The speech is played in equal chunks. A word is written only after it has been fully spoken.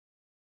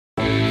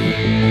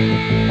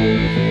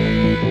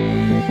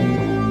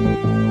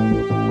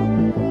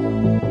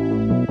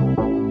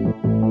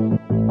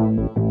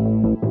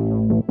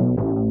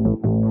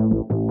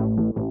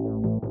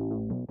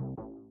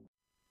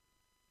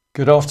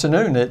Good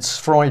afternoon. It's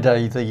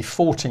Friday, the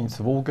 14th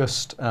of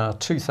August,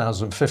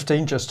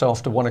 2015, just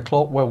after 1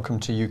 o'clock. Welcome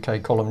to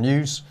UK Column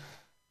News.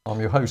 I'm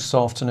your host this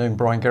afternoon,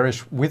 Brian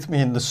Gerrish. With me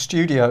in the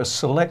studio, a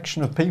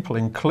selection of people,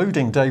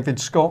 including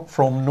David Scott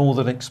from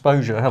Northern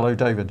Exposure. Hello,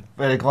 David.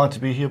 Very glad to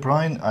be here,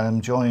 Brian. I'm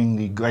enjoying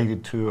the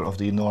guided tour of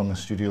the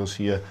enormous studios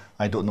here.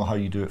 I don't know how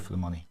you do it for the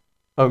money.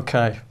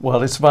 Okay,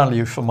 well, it's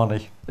value for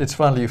money. It's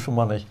value for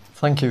money.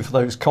 Thank you for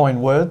those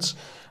kind words.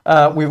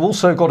 We've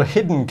also got a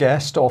hidden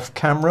guest off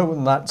camera,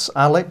 and that's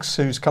Alex,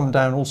 who's come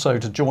down also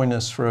to join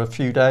us for a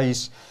few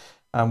days.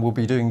 And we'll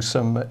be doing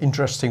some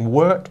interesting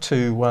work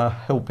to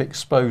help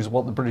expose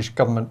what the British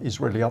government is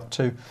really up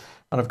to.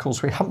 And of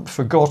course, we haven't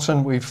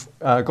forgotten, we've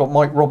got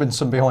Mike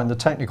Robinson behind the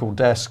technical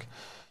desk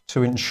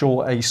to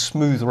ensure a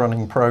smooth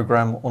running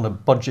programme on a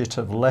budget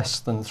of less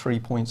than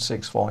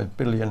 3.65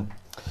 billion.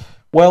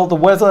 Well, the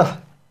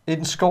weather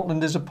in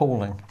Scotland is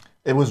appalling.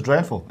 It was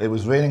dreadful. It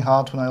was raining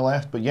hard when I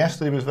left, but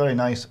yesterday was very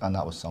nice, and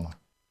that was summer.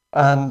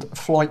 And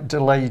flight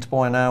delayed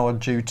by an hour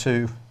due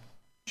to?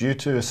 Due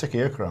to a sick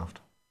aircraft.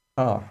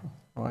 Ah,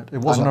 right. It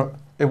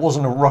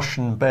wasn't a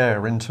Russian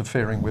bear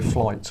interfering with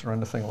flights or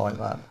anything like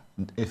that.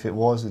 If it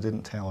was, they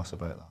didn't tell us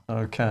about that.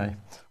 Okay.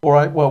 All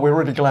right. Well, we're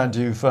really glad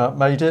you've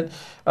made it.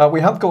 We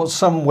have got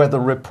some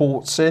weather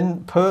reports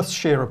in.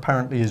 Perthshire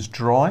apparently is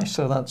dry,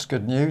 so that's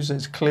good news.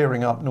 It's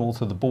clearing up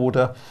north of the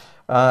border.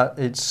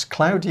 It's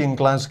cloudy in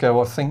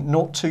Glasgow, I think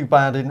not too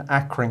bad in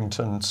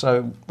Accrington,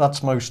 so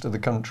that's most of the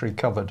country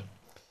covered.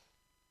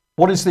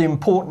 What is the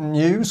important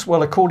news?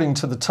 Well, according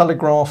to the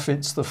Telegraph,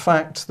 it's the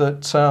fact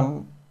that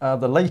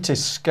the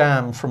latest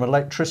scam from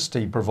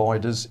electricity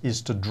providers is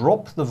to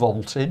drop the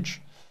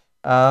voltage,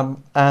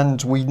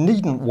 and we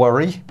needn't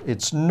worry,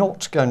 it's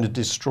not going to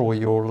destroy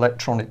your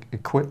electronic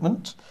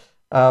equipment.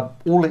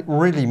 All it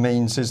really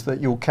means is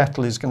that your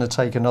kettle is going to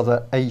take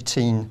another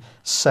 18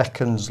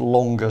 seconds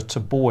longer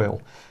to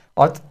boil.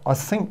 I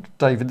think,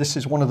 David, this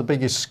is one of the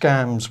biggest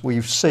scams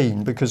we've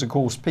seen because, of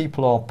course,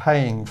 people are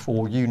paying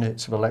for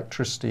units of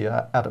electricity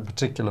at a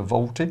particular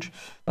voltage.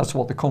 That's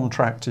what the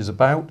contract is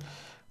about.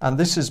 And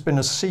this has been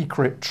a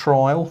secret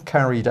trial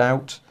carried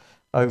out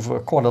over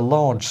quite a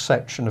large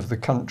section of the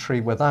country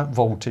where that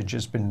voltage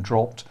has been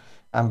dropped.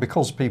 And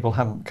because people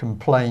haven't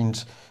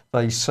complained,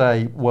 they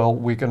say, well,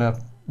 we're going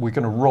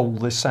to roll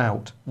this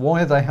out.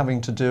 Why are they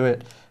having to do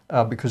it?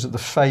 Because of the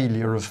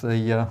failure of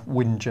the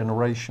wind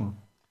generation.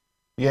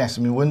 Yes,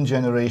 I mean, wind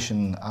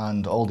generation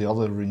and all the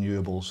other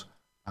renewables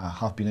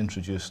have been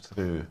introduced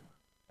through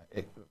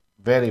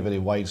very, very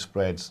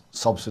widespread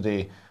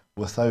subsidy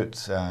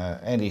without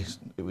any,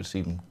 it would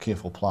seem,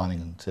 careful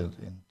planning into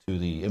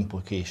the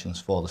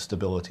implications for the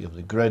stability of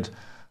the grid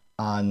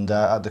and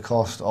at the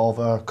cost of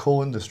our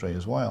coal industry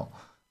as well.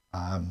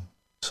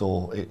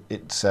 So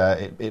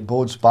it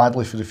bodes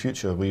badly for the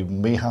future. We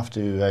may have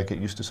to get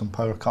used to some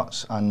power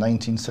cuts and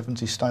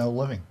 1970s style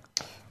living.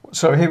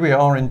 So here we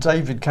are in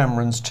David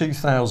Cameron's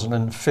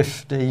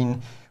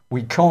 2015.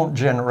 We can't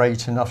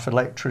generate enough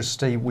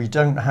electricity. We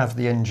don't have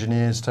the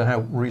engineers to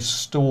help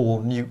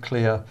restore the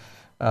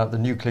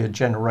nuclear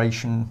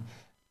generation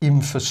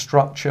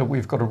infrastructure.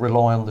 We've got to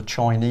rely on the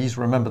Chinese.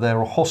 Remember,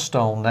 they're a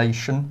hostile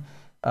nation,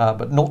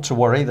 but not to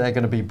worry. They're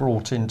going to be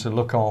brought in to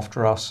look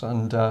after us,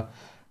 and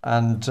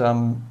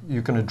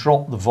you're going to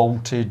drop the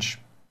voltage.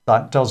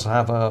 That does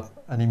have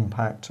an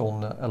impact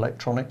on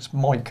electronics.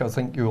 Mike, I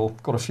think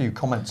you've got a few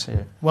comments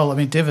here. Well, I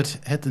mean, David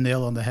hit the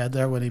nail on the head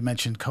there when he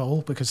mentioned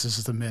coal, because this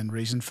is the main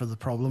reason for the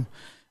problem.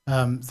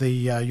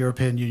 The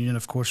European Union,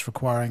 of course,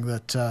 requiring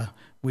that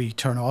we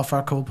turn off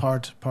our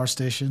coal-fired power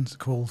stations,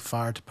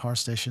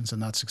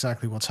 and that's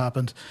exactly what's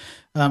happened.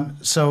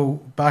 So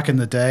back in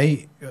the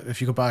day,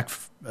 if you go back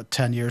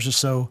 10 years or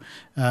so,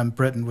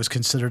 Britain was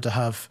considered to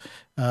have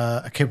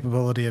a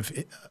capability of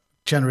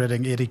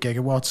generating 80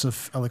 gigawatts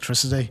of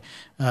electricity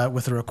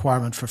with a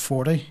requirement for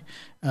 40.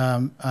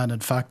 And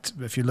in fact,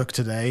 if you look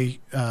today,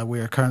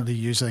 we are currently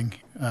using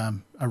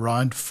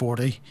around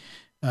 40.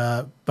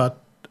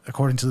 But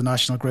according to the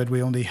National Grid,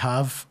 we only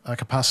have a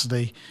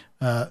capacity,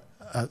 a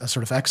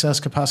sort of excess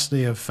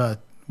capacity of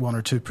 1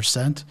 or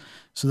 2%.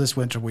 So this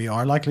winter we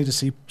are likely to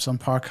see some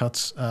power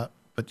cuts,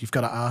 but you've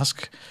got to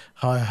ask,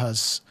 how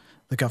has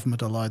the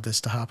government allowed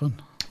this to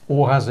happen?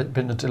 Or has it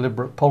been a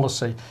deliberate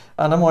policy?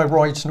 And am I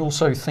right in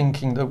also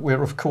thinking that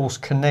we're, of course,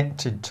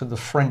 connected to the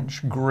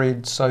French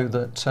grid so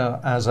that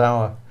as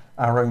our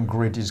own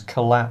grid is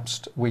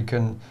collapsed, we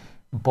can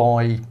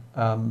buy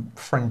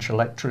French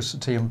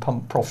electricity and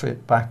pump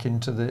profit back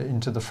into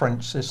the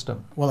French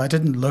system? Well, I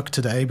didn't look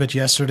today, but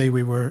yesterday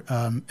we were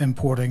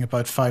importing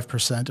about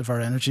 5% of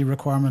our energy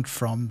requirement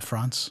from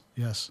France,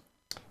 yes.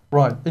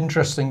 Right,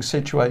 interesting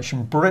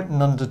situation.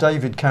 Britain under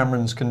David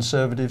Cameron's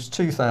Conservatives,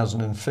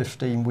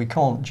 2015, we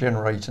can't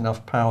generate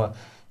enough power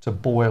to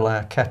boil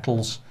our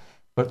kettles,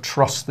 but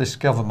trust this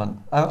government.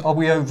 Are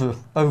we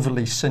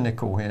overly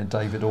cynical here,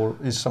 David, or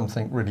is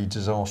something really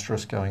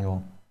disastrous going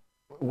on?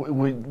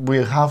 We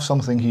have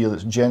something here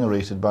that's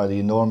generated by the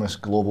enormous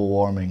global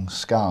warming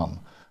scam.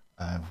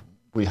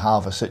 We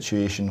have a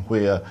situation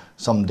where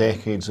some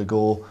decades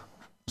ago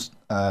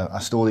a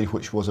story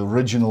which was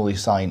originally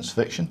science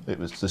fiction. It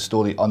was the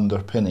story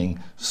underpinning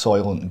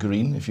Soylent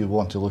Green, if you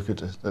want to look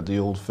at the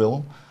old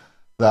film,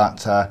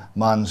 that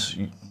man's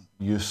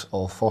use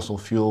of fossil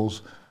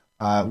fuels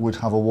would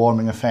have a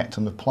warming effect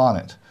on the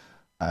planet.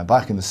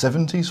 Back in the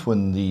 70s,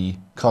 when the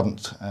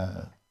current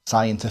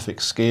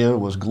scientific scare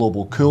was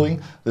global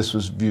cooling, this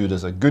was viewed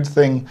as a good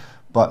thing,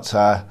 but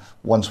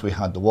once we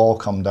had the wall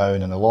come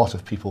down and a lot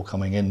of people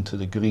coming into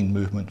the green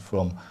movement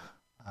from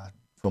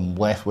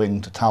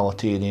left-wing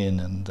totalitarian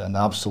and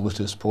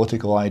absolutist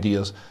political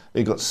ideas,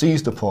 it got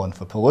seized upon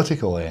for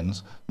political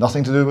ends,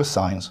 nothing to do with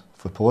science,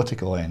 for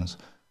political ends,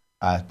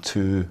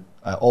 to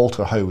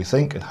alter how we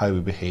think and how we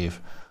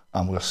behave,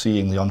 and we're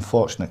seeing the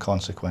unfortunate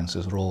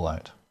consequences roll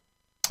out.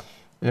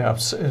 Yeah,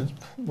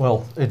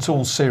 well, it's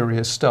all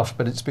serious stuff,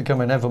 but it's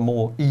becoming ever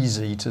more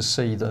easy to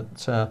see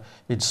that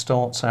it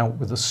starts out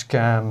with a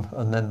scam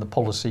and then the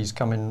policies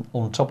come in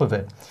on top of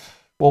it.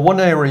 Well, one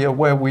area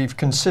where we've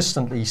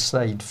consistently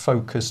stayed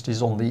focused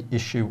is on the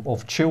issue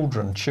of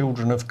children.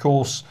 Children, of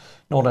course,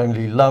 not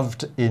only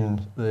loved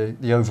in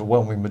the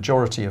overwhelming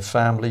majority of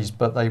families,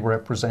 but they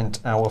represent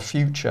our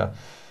future.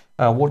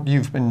 What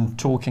you've been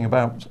talking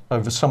about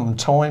over some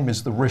time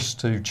is the risk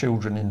to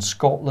children in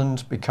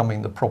Scotland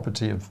becoming the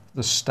property of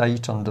the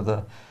state under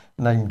the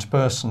named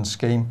person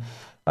scheme.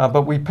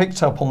 But we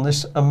picked up on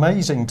this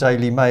amazing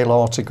Daily Mail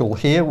article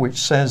here, which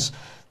says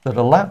that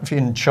a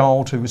Latvian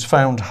child who was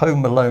found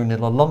home alone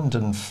in a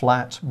London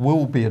flat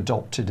will be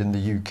adopted in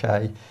the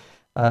UK,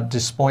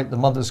 despite the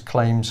mother's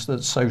claims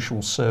that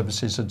social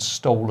services had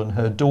stolen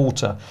her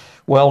daughter.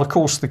 Well, of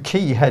course, the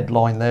key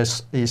headline there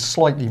is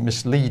slightly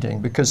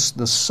misleading, because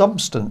the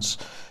substance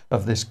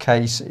of this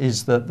case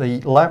is that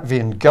the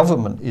Latvian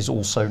government is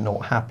also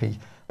not happy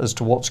as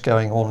to what's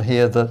going on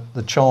here, that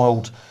the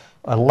child,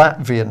 a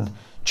Latvian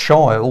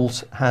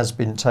child, has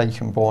been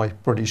taken by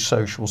British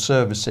social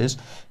services.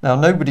 Now,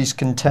 nobody's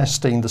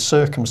contesting the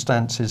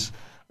circumstances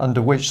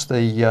under which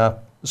the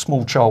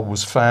small child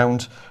was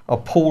found,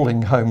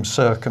 appalling home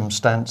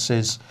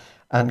circumstances,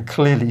 and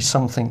clearly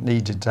something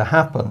needed to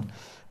happen.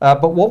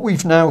 But what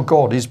we've now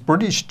got is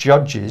British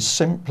judges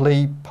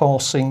simply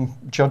passing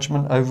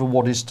judgment over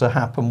what is to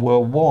happen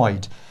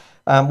worldwide.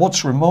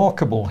 What's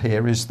remarkable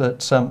here is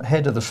that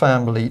head of the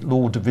Family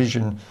Law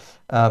Division,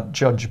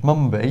 Judge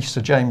Mumby,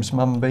 Sir James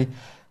Mumby,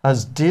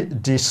 has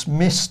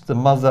dismissed the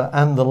mother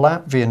and the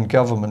Latvian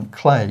government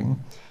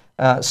claim,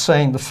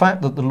 saying the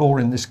fact that the law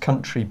in this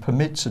country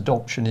permits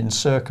adoption in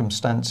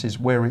circumstances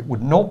where it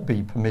would not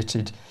be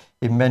permitted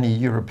in many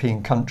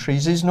European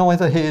countries is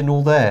neither here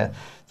nor there.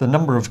 The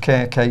number of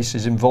care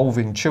cases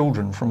involving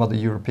children from other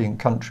European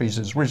countries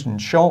has risen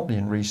sharply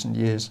in recent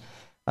years,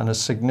 and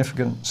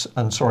significant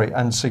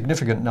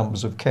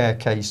numbers of care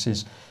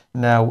cases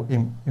now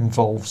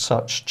involve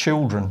such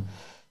children.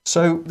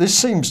 So this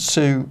seems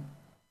to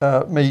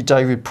me,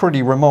 David,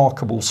 pretty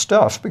remarkable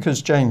stuff,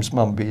 because James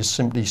Mumby is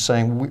simply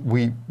saying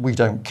we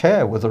don't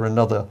care whether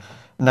another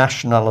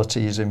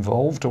nationality is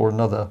involved or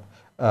another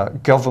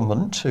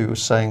government who are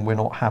saying we're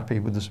not happy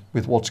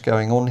with what's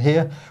going on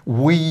here.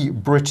 We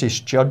British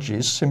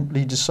judges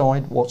simply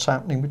decide what's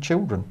happening with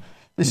children.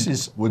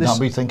 Would that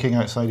be thinking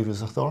outside of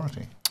his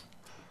authority?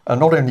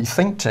 Not only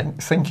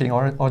thinking,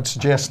 I'd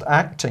suggest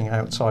acting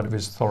outside of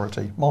his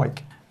authority.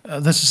 Mike?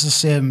 This is the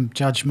same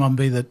Judge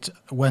Mumby that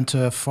went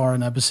to a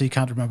foreign embassy,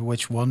 can't remember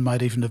which one,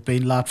 might even have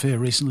been Latvia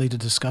recently, to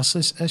discuss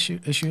this issue,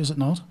 is it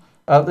not?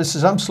 This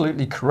is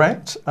absolutely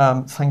correct.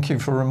 Thank you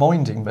for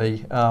reminding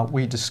me.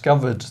 We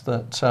discovered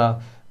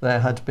that there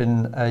had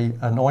been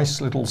a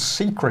nice little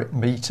secret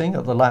meeting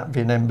at the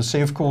Latvian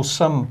embassy. Of course,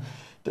 some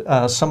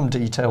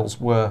details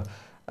were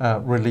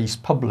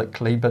released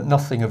publicly, but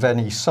nothing of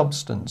any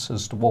substance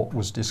as to what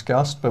was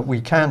discussed. But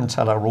we can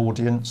tell our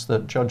audience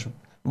that Judge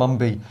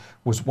Mumby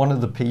was one of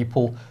the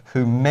people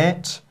who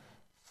met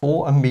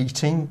for a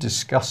meeting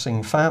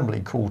discussing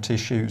family court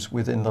issues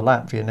within the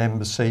Latvian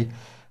embassy.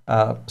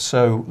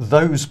 So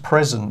those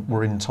present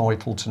were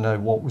entitled to know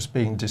what was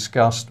being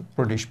discussed.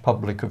 British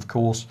public, of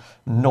course,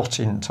 not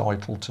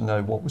entitled to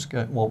know what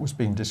was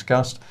being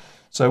discussed.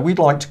 So we'd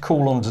like to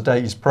call on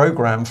today's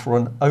programme for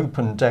an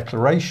open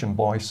declaration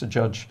by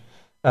Sir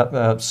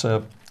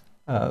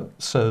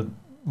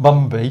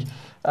Mumby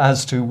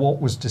as to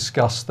what was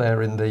discussed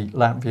there in the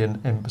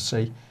Latvian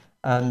embassy,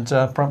 and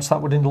perhaps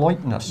that would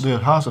enlighten us. There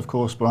has, of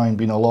course, Brian,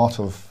 been a lot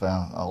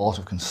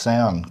of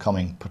concern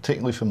coming,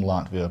 particularly from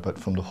Latvia, but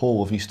from the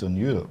whole of Eastern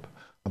Europe,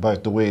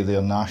 about the way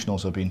their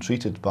nationals are being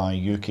treated by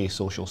UK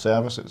social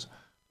services,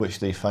 which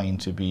they find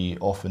to be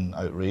often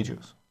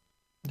outrageous.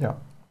 Yeah.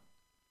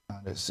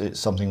 And it's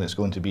something that's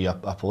going to be a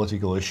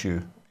political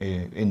issue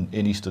in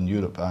Eastern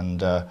Europe,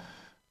 and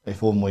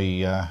if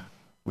only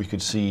we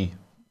could see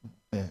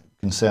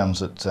concerns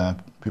that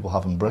people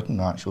have in Britain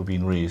are actually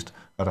being raised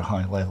at a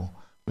high level,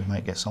 we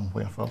might get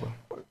somewhere further.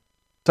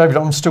 David,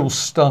 I'm still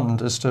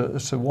stunned as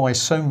to why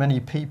so many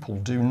people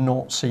do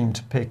not seem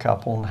to pick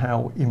up on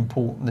how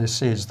important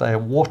this is. They are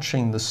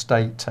watching the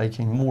state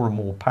taking more and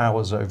more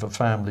powers over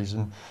families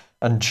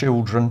and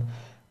children.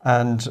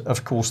 And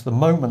of course, the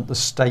moment the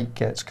state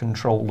gets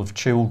control of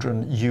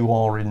children, you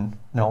are in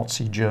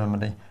Nazi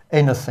Germany.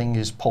 Anything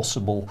is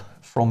possible,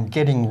 from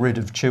getting rid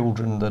of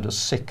children that are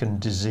sick and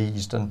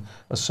diseased and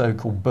a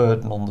so-called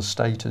burden on the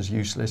state as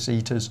useless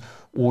eaters,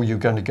 or you're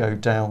going to go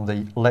down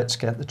the let's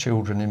get the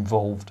children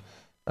involved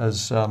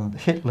as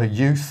Hitler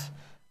Youth,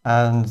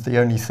 and the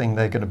only thing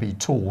they're going to be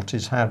taught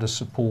is how to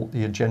support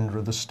the agenda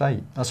of the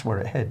state. That's where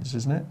it heads,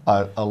 isn't it?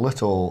 A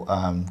little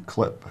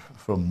clip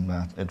from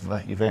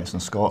events in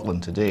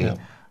Scotland today.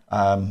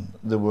 Yeah.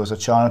 There was a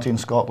charity in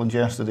Scotland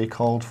yesterday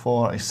called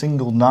for a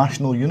single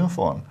national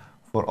uniform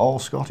for all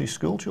Scottish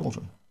school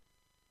children.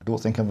 I don't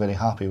think I'm very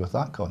happy with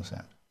that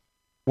concept.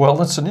 Well,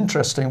 that's an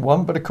interesting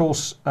one, but of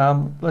course,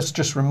 let's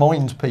just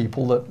remind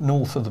people that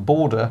north of the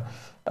border,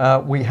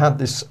 we had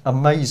this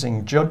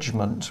amazing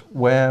judgment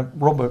where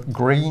Robert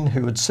Greene,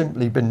 who had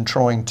simply been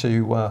trying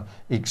to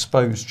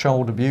expose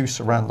child abuse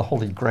around the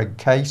Holly Gregg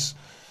case,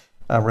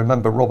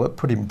 remember Robert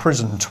put in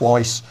prison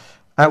twice,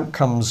 out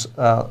comes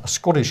a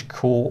Scottish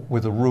court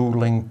with a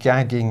ruling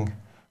gagging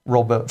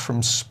Robert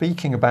from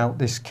speaking about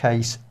this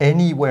case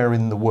anywhere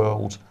in the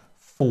world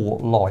for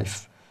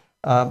life.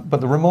 But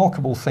the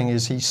remarkable thing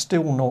is he's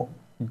still not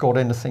got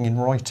anything in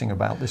writing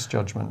about this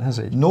judgment, has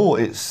he? No,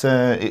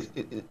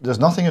 there's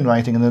nothing in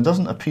writing, and there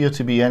doesn't appear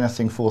to be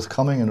anything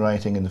forthcoming in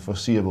writing in the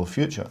foreseeable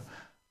future.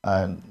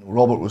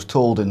 Robert was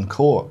told in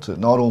court that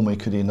not only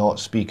could he not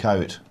speak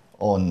out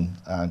on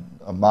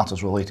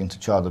matters relating to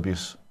child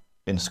abuse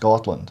in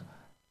Scotland,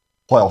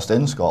 whilst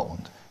in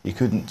Scotland, he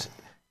couldn't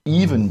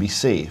even be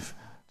safe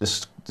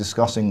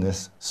discussing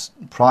this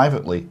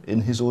privately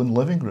in his own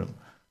living room.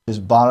 His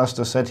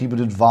barrister said he would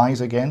advise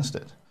against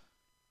it.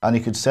 And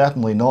he could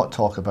certainly not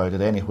talk about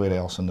it anywhere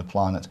else on the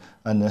planet,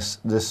 and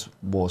this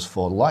was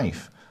for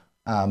life.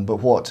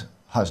 But what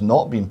has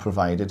not been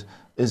provided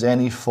is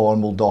any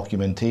formal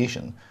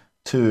documentation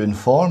to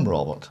inform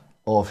Robert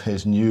of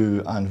his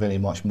new and very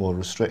much more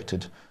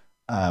restricted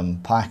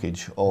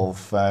package of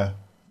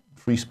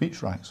free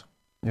speech rights.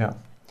 Yeah.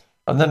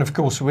 And then, of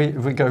course,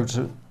 if we go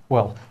to,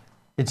 well,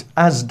 it's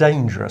as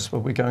dangerous, but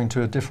we're going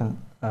to a different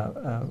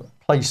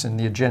place in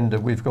the agenda.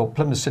 We've got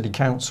Plymouth City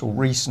Council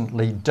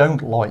recently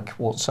don't like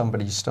what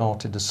somebody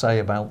started to say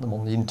about them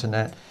on the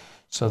internet,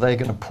 so they're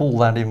going to pull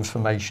that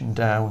information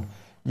down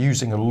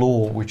using a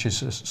law which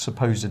is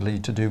supposedly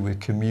to do with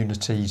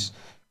communities.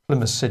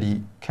 Plymouth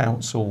City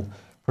Council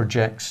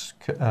projects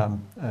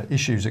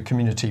issues a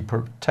community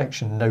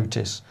protection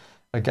notice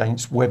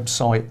against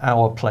website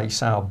Our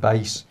Place, Our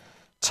Base,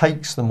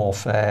 takes them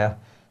off air,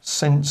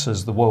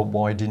 censors the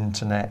worldwide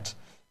internet,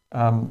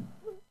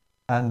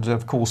 and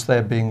of course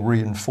they're being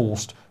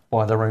reinforced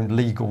by their own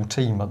legal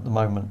team at the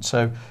moment.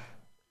 So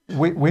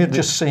we're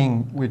just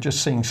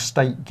seeing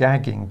state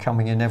gagging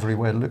coming in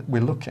everywhere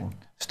we're looking.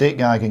 State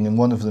gagging, and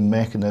one of the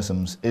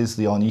mechanisms is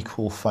the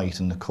unequal fight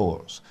in the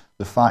courts.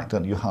 The fact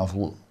that you have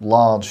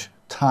large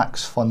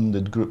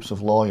tax-funded groups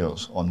of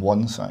lawyers on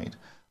one side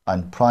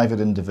and private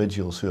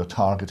individuals who are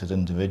targeted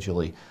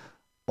individually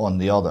on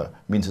the other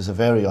means it's a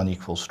very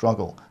unequal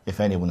struggle.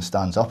 If anyone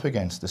stands up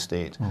against the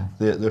state,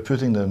 they're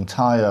putting their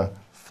entire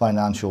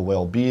financial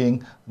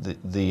well-being,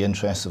 the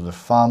interests of their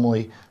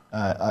family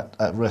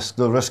at risk.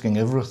 They're risking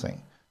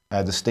everything.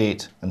 The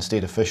state and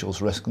state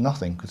officials risk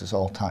nothing because it's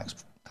all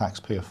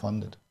taxpayer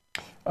funded.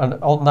 And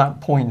on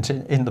that point,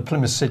 in the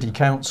Plymouth City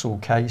Council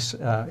case,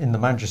 in the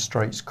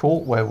Magistrates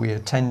Court where we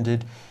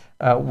attended,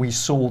 we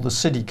saw the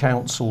City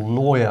Council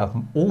lawyer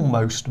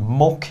almost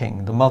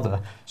mocking the mother.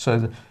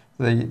 So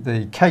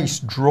the case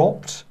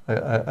dropped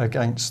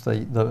against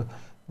the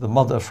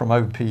mother from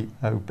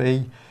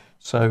OB.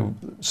 So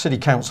City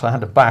Council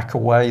had to back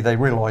away. They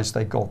realised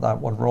they got that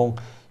one wrong.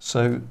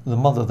 So the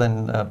mother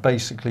then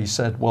basically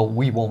said, well,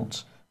 we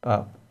want,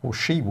 or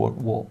she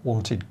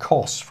wanted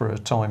costs for her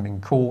time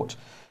in court.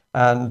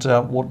 And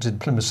what did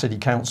Plymouth City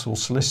Council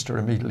solicitor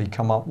immediately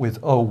come up with?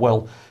 Oh,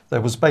 well, there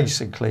was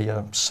basically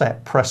a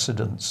set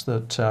precedence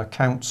that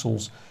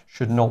councils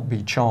should not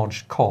be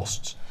charged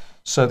costs.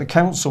 So the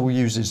council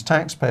uses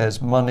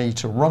taxpayers' money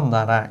to run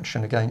that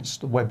action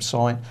against the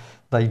website.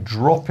 They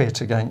drop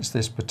it against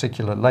this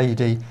particular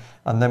lady,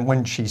 and then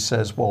when she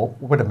says, well,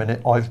 wait a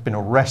minute, I've been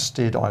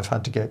arrested, I've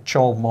had to get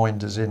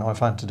childminders in, I've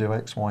had to do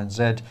X, Y, and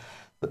Z,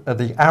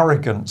 the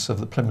arrogance of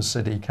the Plymouth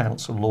City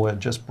Council lawyer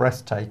just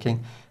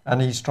breathtaking,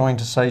 and he's trying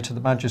to say to the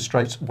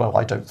magistrates, well,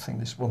 I don't think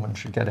this woman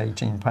should get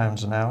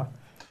 £18 an hour.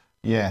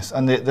 Yes,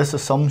 and this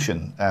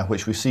assumption,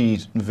 which we see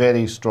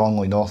very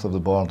strongly north of the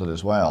border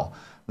as well,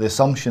 the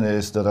assumption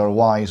is that our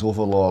wise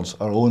overlords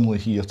are only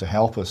here to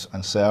help us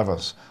and serve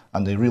us,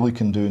 and they really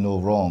can do no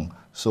wrong.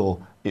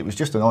 So it was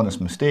just an honest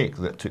mistake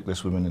that took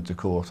this woman into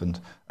court, and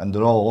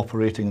they're all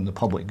operating in the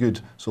public good,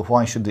 so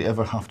why should they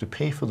ever have to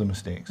pay for the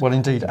mistakes? Well,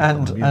 indeed,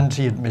 and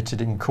he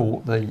admitted in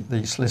court,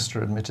 the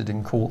solicitor admitted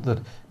in court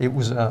that it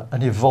was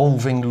an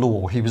evolving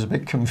law. He was a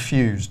bit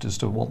confused as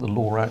to what the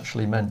law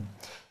actually meant.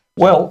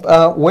 Well,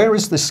 where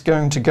is this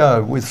going to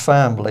go with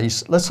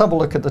families? Let's have a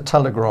look at the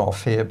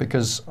Telegraph here,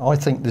 because I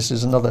think this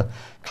is another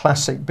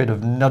classic bit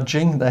of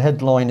nudging. The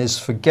headline is,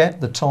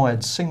 "Forget the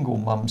tired single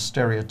mum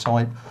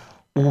stereotype.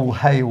 All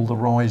hail the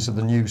rise of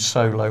the new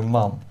solo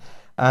mum.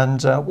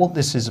 And what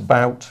this is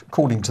about,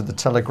 according to the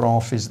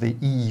Telegraph, is the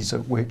ease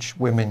at which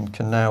women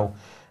can now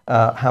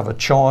have a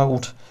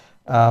child,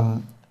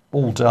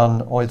 all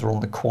done either on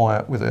the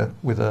quiet with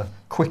a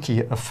quickie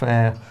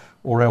affair,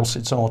 or else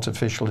it's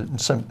artificial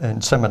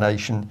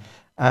insemination.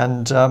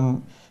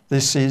 And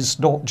this is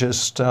not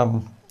just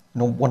not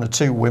one or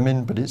two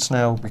women, but it's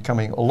now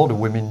becoming a lot of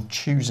women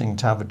choosing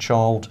to have a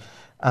child,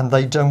 and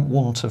they don't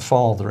want a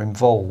father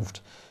involved.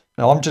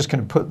 Now, I'm just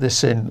going to put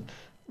this in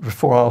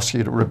before I ask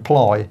you to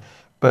reply,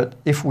 but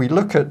if we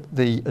look at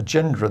the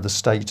agenda of the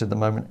state at the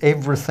moment,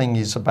 everything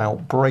is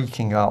about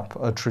breaking up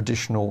a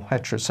traditional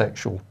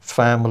heterosexual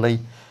family.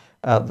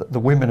 The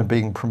women are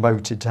being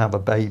promoted to have a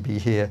baby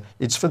here.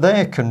 It's for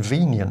their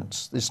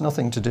convenience. It's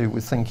nothing to do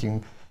with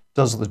thinking,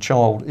 is the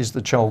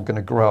child going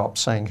to grow up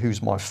saying,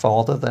 who's my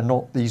father?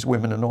 These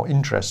women are not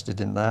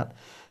interested in that.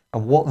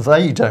 And what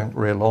they don't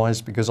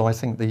realise, because I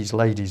think these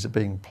ladies are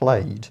being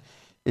played,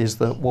 is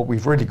that what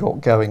we've really got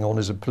going on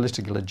is a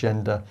political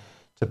agenda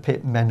to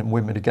pit men and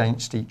women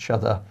against each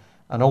other.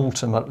 And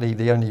ultimately,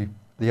 the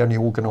only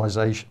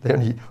organisation, the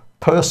only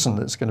person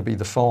that's going to be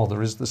the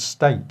father is the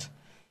state.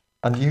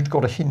 And you'd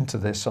got a hint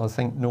of this, I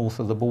think, north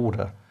of the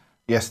border.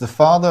 Yes,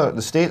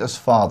 the state as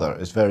father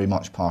is very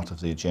much part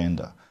of the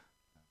agenda.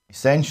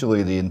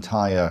 Essentially, the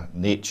entire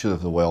nature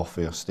of the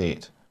welfare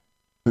state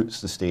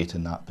puts the state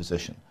in that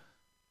position,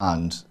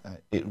 and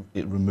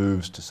it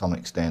removes, to some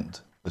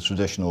extent, the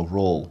traditional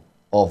role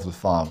of the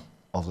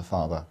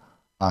father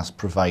as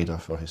provider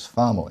for his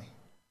family.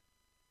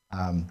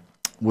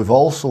 We've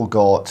also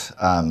got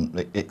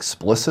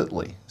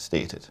explicitly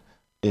stated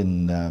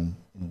in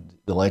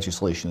the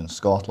legislation in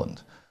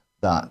Scotland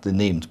that the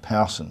named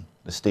person,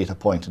 the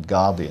state-appointed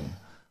guardian,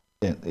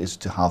 is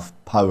to have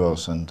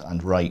powers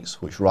and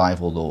rights which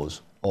rival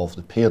those of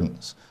the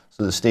parents.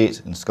 So the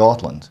state in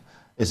Scotland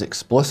is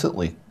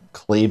explicitly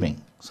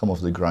claiming some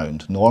of the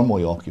ground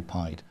normally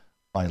occupied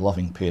by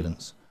loving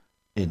parents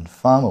in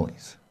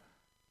families.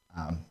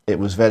 It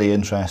was very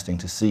interesting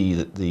to see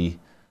that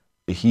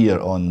to hear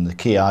on the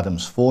Kay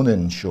Adams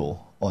phone-in show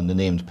on the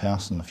named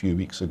person a few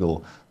weeks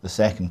ago, the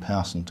second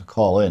person to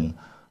call in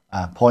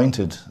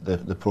pointed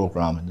the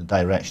programme in the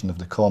direction of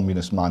the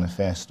Communist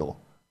Manifesto,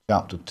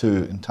 Chapter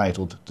 2,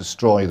 entitled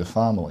Destroy the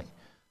Family.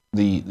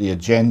 The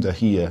agenda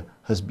here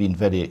has been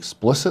very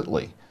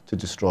explicitly to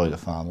destroy the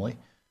family,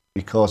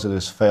 because it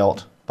is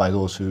felt by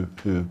those who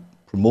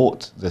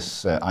promote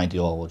this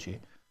ideology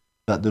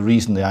that the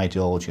reason the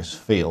ideology has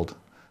failed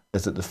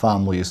is that the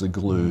family is the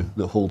glue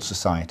that holds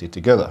society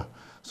together.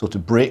 So to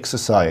break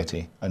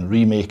society and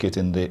remake it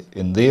in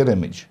their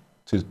image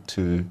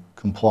to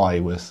comply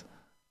with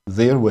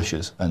their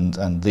wishes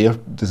and their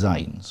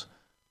designs,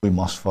 we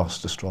must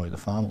first destroy the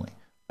family.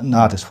 And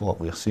that is what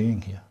we're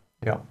seeing here.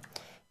 Yeah.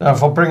 Now,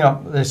 if I bring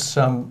up this,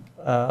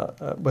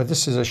 well,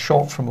 this is a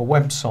shot from a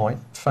website,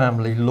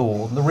 Family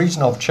Law. And the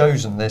reason I've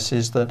chosen this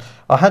is that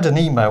I had an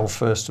email,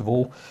 first of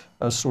all,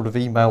 a sort of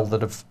email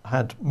that I've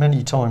had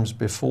many times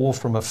before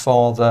from a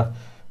father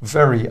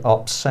very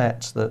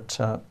upset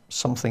that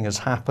something has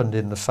happened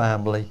in the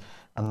family,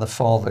 and the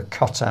father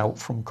cut out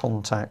from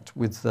contact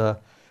with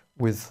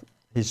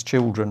his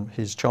child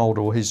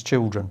or his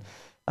children.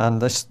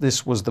 And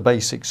this was the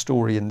basic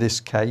story in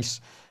this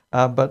case.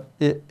 But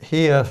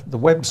here the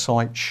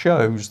website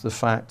shows the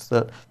fact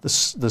that the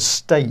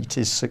state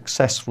is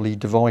successfully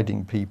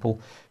dividing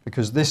people,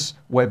 because this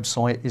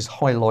website is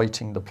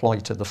highlighting the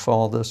plight of the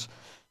fathers.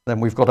 Then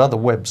we've got other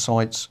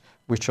websites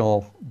which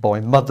are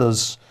by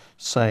mothers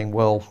saying,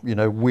 well, you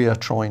know, we are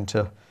trying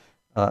to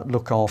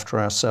look after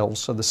ourselves.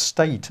 So the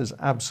state has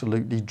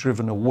absolutely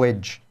driven a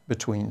wedge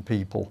between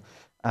people.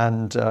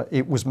 And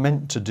it was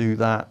meant to do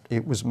that.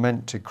 It was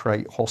meant to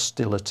create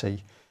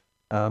hostility,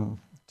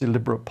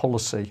 deliberate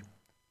policy.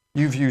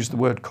 You've used the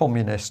word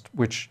communist,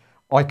 which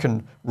I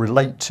can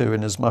relate to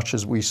in as much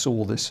as we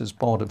saw this as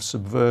part of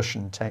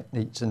subversion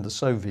techniques in the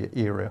Soviet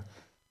era.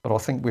 But I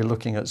think we're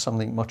looking at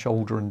something much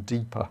older and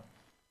deeper.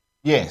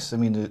 Yes, I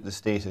mean, the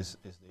state is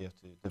there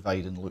to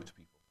divide and loot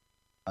people,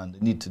 and they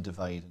need to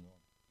divide and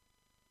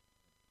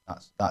loot.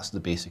 That's the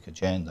basic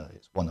agenda.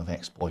 It's one of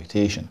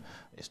exploitation.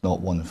 It's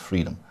not one of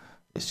freedom.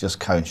 It's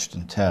just couched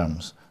in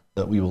terms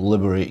that we will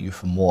liberate you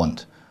from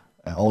want.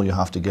 All you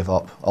have to give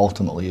up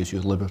ultimately is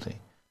your liberty.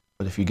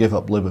 But if you give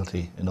up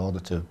liberty in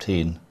order to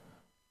obtain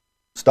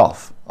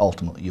stuff,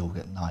 ultimately you'll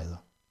get neither.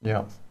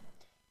 Yeah.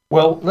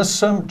 Well, let's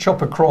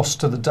chop across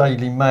to the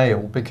Daily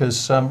Mail,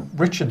 because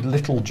Richard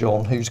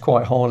Littlejohn, who's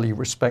quite highly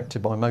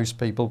respected by most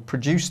people,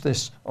 produced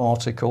this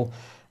article,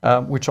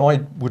 which I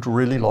would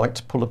really like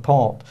to pull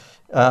apart.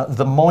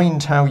 The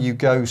Mind How You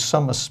Go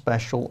Summer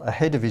Special.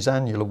 Ahead of his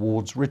annual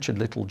awards, Richard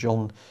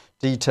Littlejohn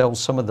details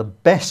some of the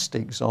best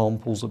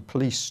examples of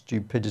police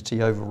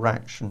stupidity,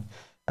 overaction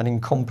and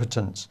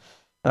incompetence.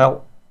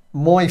 Now,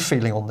 my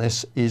feeling on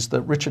this is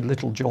that Richard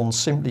Littlejohn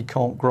simply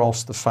can't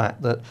grasp the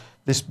fact that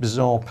this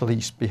bizarre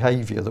police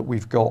behaviour that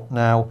we've got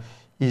now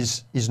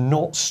is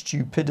not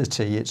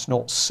stupidity, it's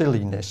not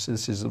silliness.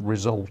 This is a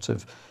result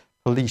of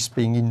police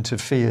being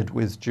interfered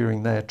with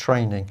during their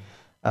training.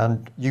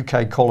 And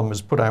UK Column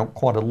has put out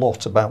quite a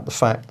lot about the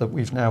fact that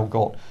we've now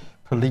got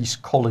police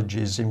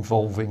colleges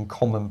involving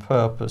common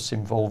purpose,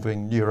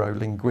 involving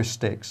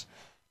neuro-linguistics.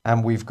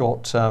 And we've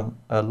got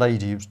a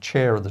lady who's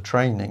chair of the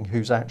training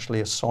who's actually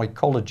a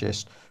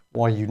psychologist.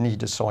 Why you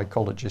need a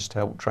psychologist to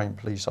help train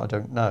police, I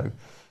don't know.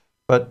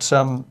 But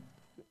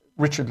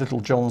Richard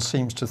Littlejohn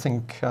seems to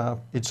think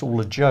it's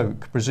all a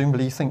joke.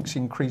 Presumably he thinks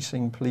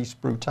increasing police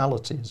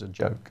brutality is a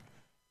joke.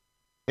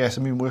 Yes,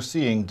 I mean, we're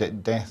seeing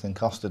death in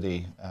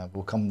custody.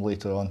 We'll come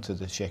later on to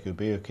the Sheku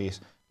Bayo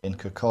case in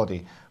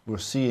Kirkcaldy. We're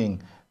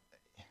seeing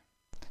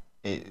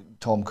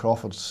Tom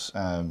Crawford's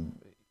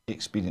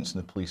experience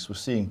in the police. We're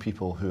seeing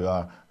people who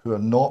are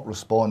not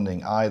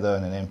responding either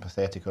in an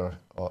empathetic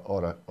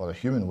or a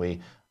human way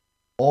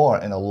or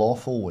in a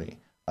lawful way.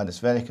 And it's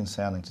very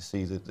concerning to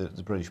see that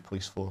the British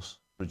police force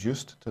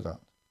reduced to that.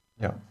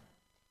 Yeah.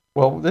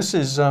 Well, this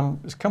is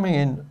coming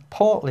in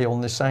partly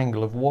on this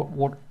angle of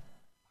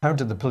how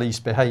do the police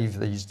behave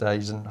these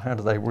days and how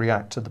do they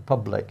react to the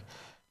public?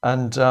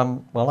 And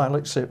well,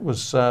 Alex, it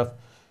was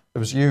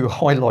you who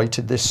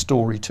highlighted this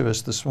story to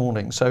us this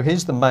morning. So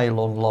here's the Mail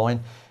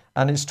online,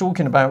 and it's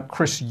talking about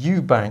Chris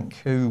Eubank,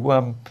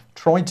 who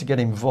tried to get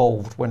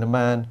involved when a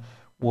man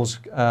was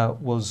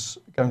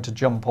going to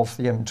jump off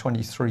the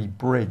M23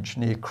 bridge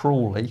near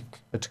Crawley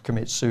to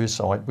commit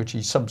suicide, which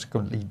he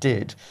subsequently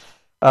did.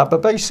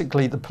 But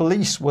basically, the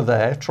police were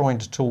there trying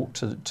to talk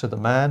to the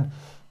man.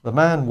 The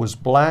man was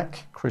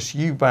black. Chris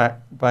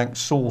Eubank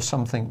saw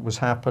something was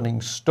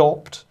happening,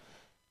 stopped,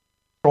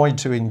 tried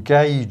to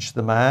engage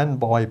the man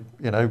by,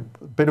 a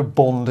bit of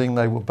bonding.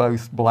 They were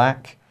both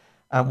black.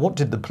 And what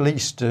did the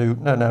police do?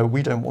 No,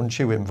 we don't want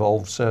you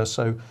involved, sir.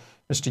 So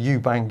Mr.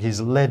 Eubank is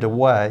led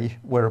away,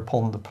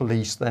 whereupon the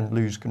police then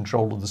lose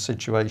control of the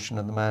situation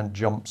and the man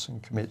jumps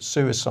and commits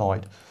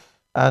suicide.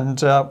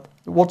 And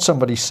what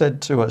somebody said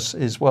to us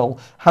is, well,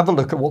 have a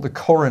look at what the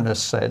coroner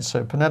said.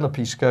 So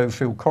Penelope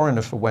Schofield,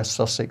 coroner for West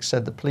Sussex,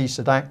 said the police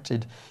had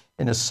acted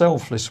in a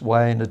selfless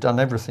way and had done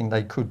everything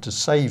they could to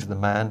save the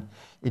man.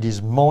 It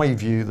is my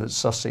view that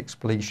Sussex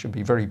police should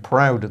be very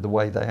proud of the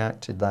way they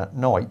acted that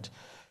night.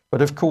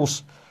 But of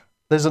course,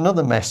 there's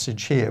another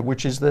message here,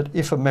 which is that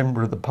if a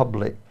member of the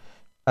public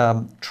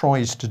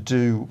tries to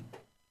do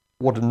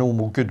what a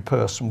normal good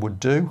person would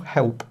do,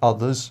 help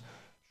others,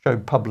 show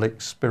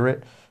public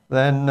spirit,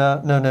 then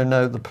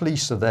no, the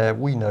police are there,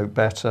 we know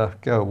better,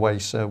 go away,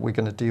 sir, we're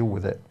going to deal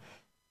with it.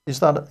 Is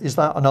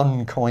that an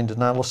unkind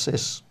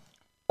analysis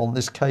on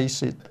this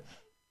case?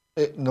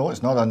 No,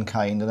 it's not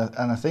unkind,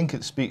 and I think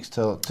it speaks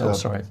to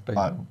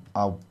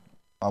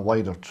a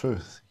wider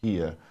truth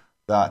here,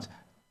 that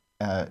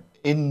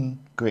in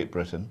Great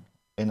Britain,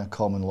 in a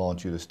common law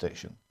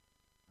jurisdiction,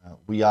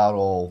 we are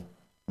all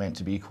meant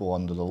to be equal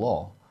under the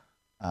law.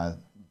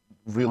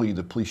 Really,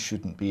 the police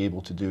shouldn't be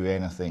able to do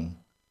anything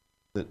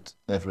that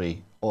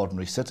every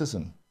ordinary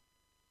citizen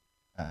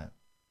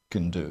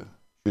can do,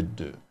 should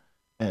do,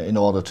 in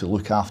order to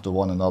look after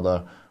one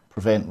another,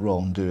 prevent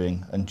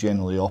wrongdoing, and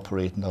generally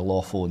operate in a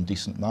lawful and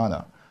decent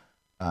manner.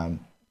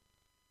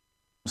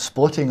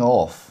 Splitting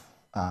off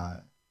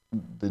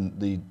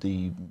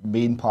the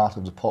main part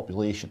of the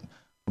population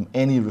from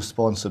any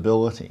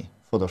responsibility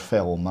for their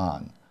fellow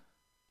man,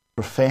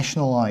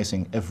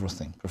 professionalising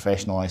everything,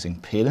 professionalising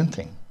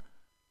parenting,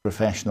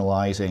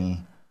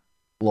 professionalising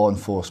law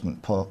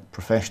enforcement,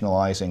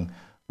 professionalising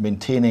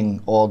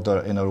maintaining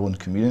order in our own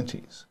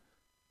communities,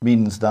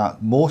 means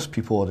that most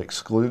people are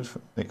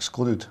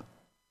excluded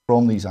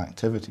from these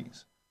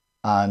activities,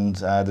 and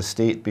the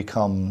state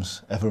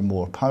becomes ever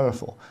more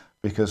powerful,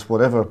 because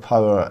whatever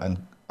power and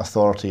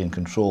authority and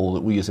control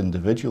that we as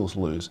individuals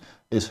lose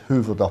is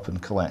hoovered up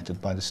and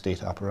collected by the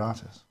state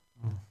apparatus.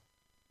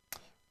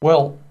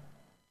 Well,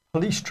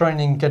 police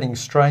training getting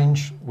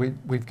strange.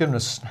 We've given a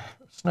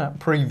snap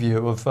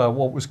preview of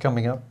what was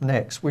coming up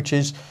next, which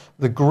is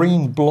the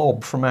green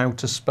blob from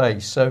outer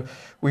space. So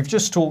we've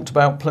just talked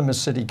about Plymouth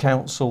City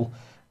Council.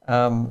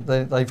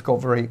 They've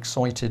got very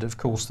excited, of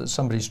course, that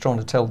somebody's trying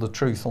to tell the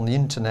truth on the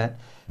internet.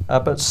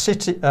 But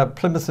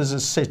Plymouth as a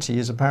city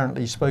is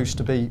apparently supposed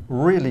to be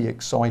really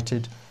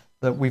excited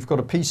that we've got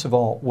a piece of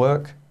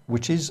artwork,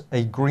 which is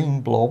a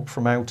green blob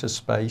from outer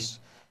space.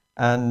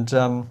 And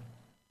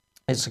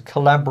it's a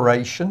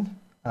collaboration.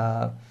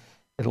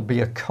 It'll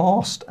be a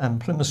CAST and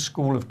Plymouth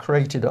School of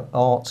Creative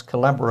Arts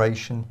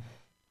collaboration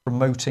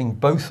promoting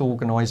both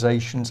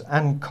organisations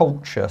and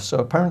culture. So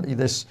apparently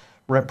this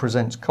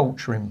represents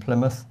culture in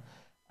Plymouth,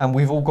 and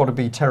we've all got to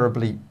be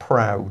terribly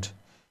proud.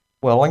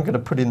 Well, I'm going to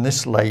put in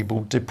this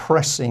label,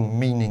 depressing,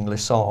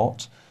 meaningless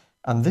art.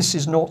 And this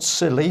is not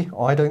silly.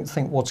 I don't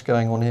think what's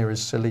going on here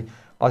is silly.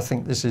 I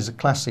think this is a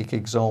classic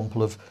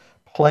example of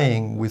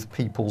playing with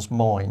people's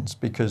minds,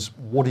 because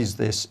what is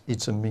this?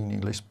 It's a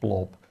meaningless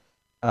blob.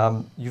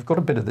 You've got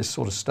a bit of this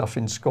sort of stuff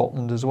in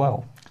Scotland as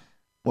well.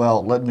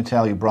 Well, let me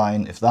tell you,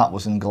 Brian, if that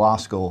was in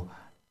Glasgow,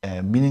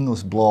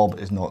 meaningless blob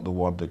is not the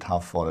word they'd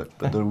have for it,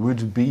 but there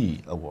would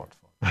be a word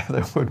for it.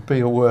 There would be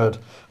a word.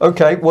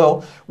 Okay,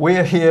 well,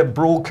 we're here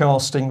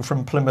broadcasting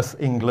from Plymouth,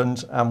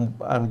 England,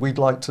 and we'd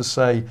like to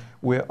say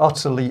we're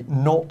utterly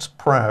not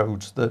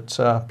proud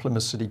that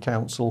Plymouth City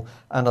Council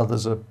and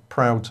others are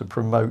proud to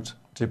promote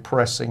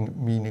depressing,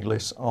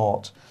 meaningless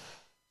art.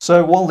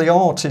 So while the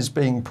art is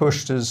being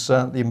pushed as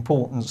the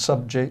important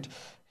subject,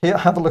 here,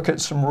 have a look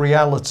at some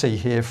reality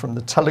here from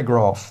the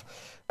Telegraph.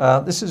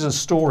 This is a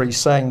story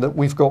saying that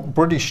we've got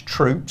British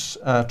troops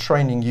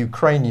training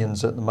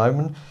Ukrainians at the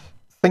moment.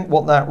 Think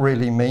what that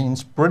really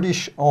means.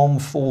 British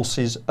Armed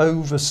Forces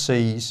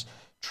overseas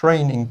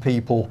training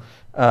people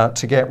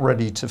to get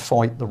ready to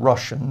fight the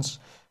Russians.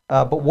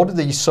 But what are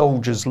these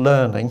soldiers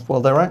learning?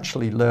 Well, they're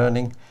actually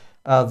learning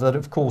that,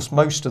 of course,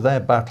 most of their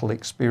battle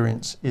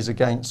experience is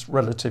against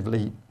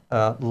relatively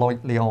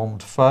lightly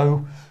armed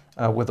foe,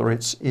 whether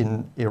it's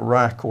in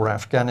Iraq or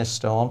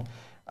Afghanistan.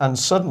 And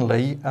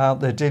suddenly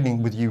they're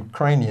dealing with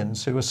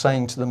Ukrainians who are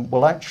saying to them,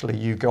 well, actually,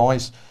 you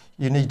guys,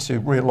 you need to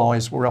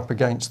realise we're up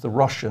against the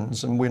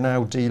Russians, and we're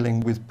now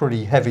dealing with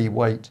pretty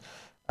heavyweight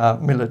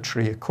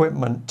military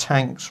equipment,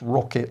 tanks,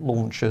 rocket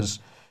launchers,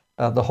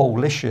 the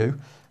whole issue.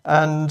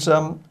 And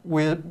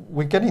we're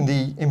getting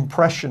the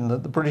impression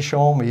that the British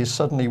Army is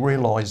suddenly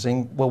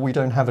realising, well, we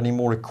don't have any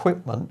more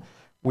equipment.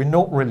 We're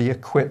not really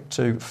equipped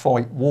to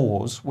fight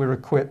wars. We're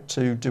equipped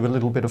to do a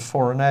little bit of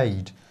foreign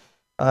aid.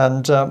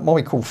 And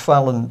Michael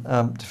Fallon,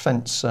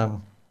 Defence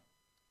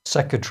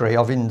Secretary,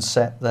 I've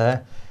inset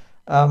there.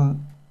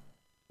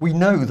 We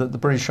know that the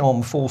British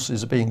Armed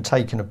Forces are being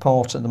taken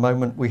apart at the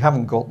moment. We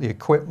haven't got the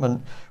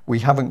equipment. We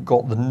haven't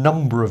got the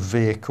number of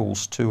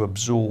vehicles to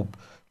absorb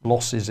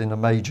losses in a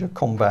major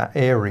combat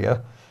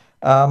area.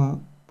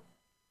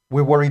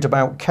 We're worried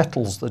about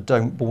kettles that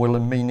don't boil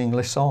and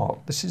meaningless art.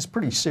 This is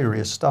pretty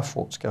serious stuff,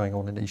 what's going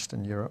on in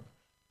Eastern Europe.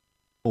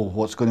 Well,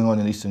 what's going on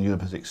in Eastern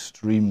Europe is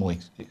extremely,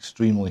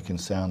 extremely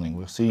concerning.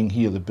 We're seeing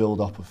here the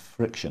build-up of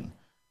friction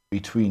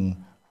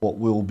between what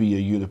will be a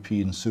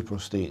European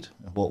superstate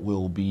and what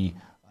will be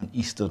an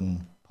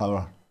Eastern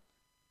power,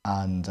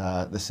 and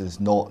this does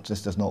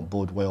not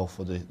bode well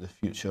for the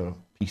future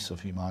peace of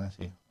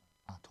humanity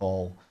at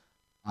all.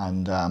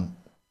 And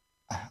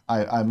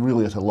I'm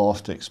really at a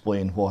loss to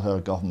explain what our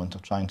government are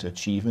trying to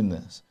achieve in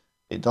this.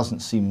 It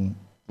doesn't seem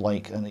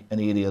like an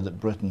area that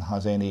Britain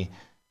has any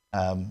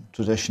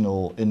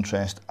traditional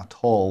interest at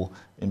all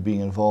in being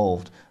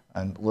involved.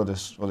 And let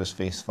us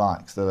face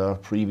facts. There are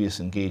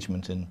previous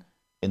engagement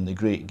in the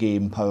great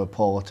game, power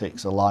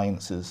politics,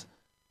 alliances.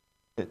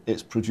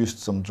 It's produced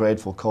some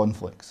dreadful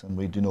conflicts, and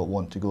we do not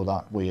want to go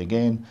that way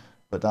again,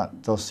 but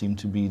that does seem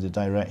to be the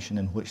direction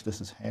in which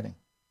this is heading.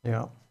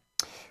 Yeah.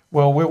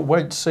 Well, we'll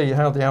wait to see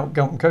how the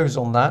outcome goes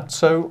on that.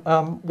 So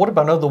what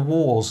about other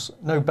wars?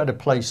 No better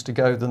place to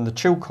go than the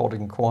Chilcot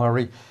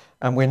inquiry.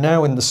 And we're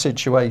now in the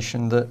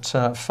situation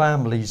that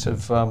families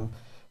of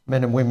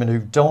men and women who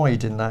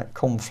died in that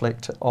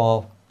conflict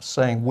are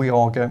saying we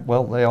are going,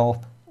 well, they are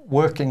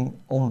working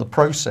on the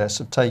process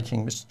of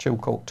taking Mr.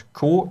 Chilcot to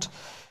court.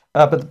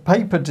 But the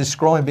paper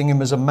describing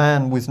him as a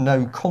man with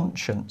no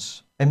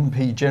conscience.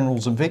 MP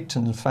generals and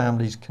victims'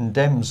 families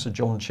condemn Sir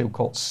John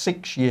Chilcot's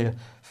 6-year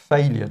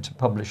failure to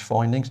publish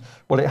findings.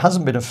 Well, it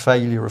hasn't been a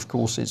failure, of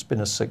course, it's been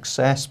a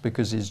success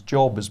because his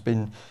job has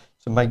been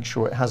to make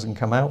sure it hasn't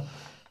come out.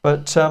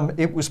 But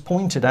it was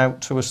pointed out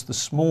to us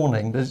this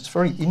morning that it's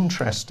very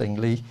interesting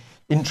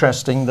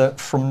that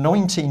from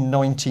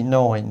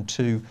 1999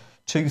 to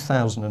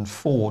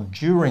 2004,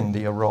 during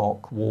the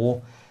Iraq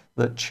War,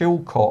 that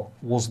Chilcot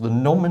was the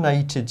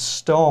nominated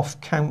staff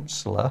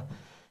counsellor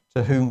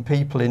to whom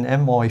people in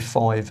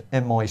MI5,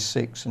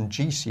 MI6 and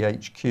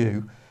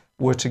GCHQ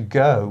were to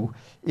go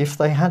if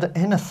they had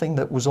anything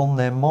that was on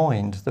their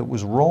mind that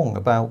was wrong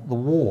about the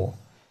war.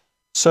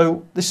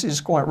 So this is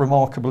quite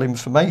remarkable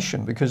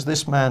information because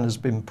this man has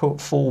been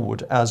put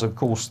forward as, of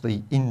course,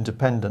 the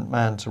independent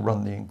man to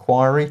run the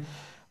inquiry.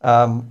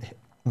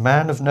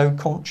 Man of no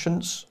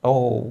conscience?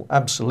 Oh,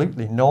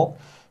 absolutely not,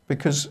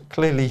 because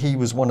clearly he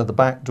was one of the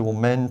backdoor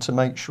men to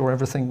make sure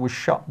everything was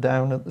shut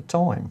down at the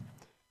time.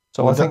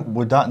 So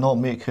would that not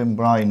make him,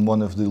 Brian,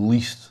 one of the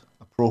least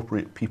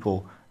appropriate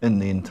people in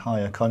the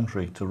entire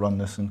country to run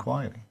this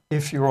inquiry?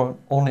 If you're an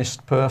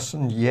honest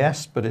person,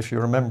 yes, but if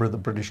you're a member of the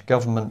British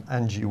government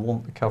and you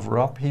want the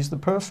cover-up, he's the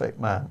perfect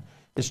man.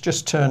 It's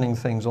just turning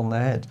things on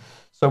their head.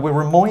 So we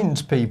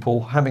remind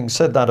people, having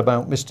said that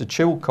about Mr.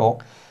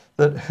 Chilcot,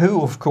 that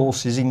who, of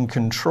course, is in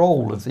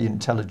control of the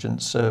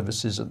intelligence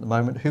services at the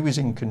moment, who is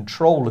in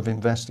control of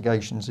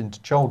investigations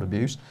into child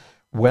abuse?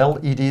 Well,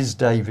 it is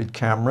David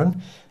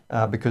Cameron,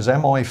 because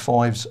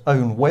MI5's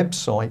own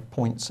website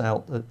points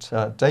out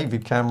that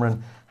David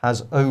Cameron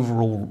has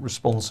overall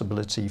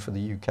responsibility for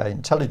the UK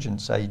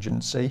intelligence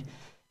agency.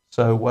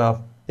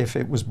 So if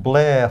it was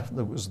Blair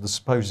that was the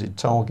supposed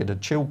target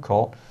of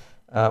Chilcot,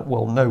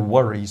 well, no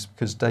worries,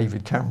 because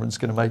David Cameron's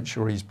going to make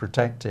sure he's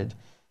protected.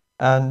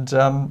 And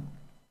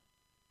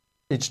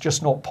it's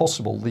just not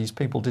possible. These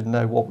people didn't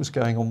know what was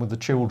going on with the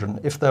children.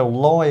 If they'll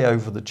lie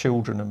over the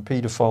children and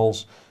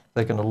paedophiles,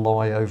 they're going to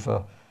lie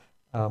over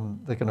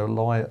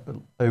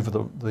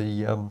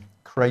the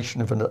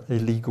creation of an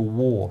illegal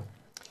war.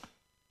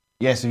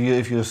 Yes,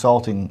 if you're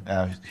assaulting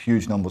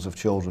huge numbers of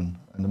children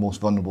and the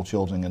most vulnerable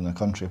children in the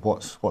country,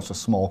 what's a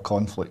small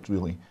conflict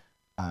really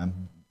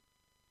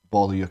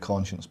bother your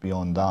conscience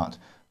beyond that?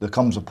 There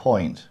comes a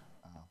point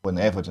when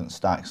evidence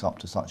stacks up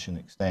to such an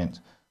extent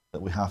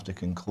that we have to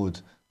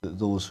conclude that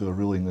those who are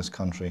ruling this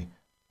country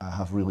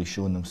have really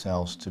shown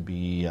themselves to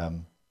be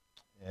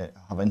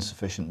have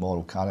insufficient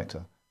moral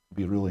character to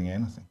be ruling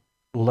anything.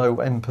 Low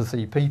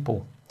empathy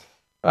people.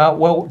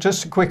 Well,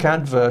 just a quick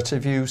advert.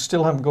 If you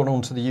still haven't gone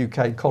onto the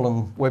UK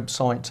Column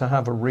website to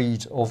have a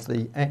read of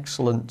the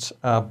excellent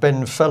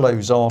Ben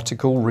Fellows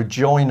article,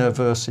 Regina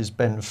versus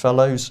Ben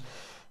Fellows,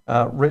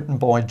 written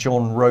by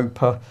John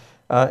Roper.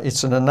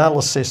 It's an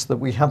analysis that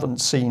we haven't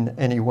seen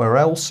anywhere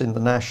else in the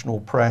national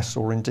press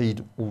or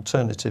indeed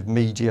alternative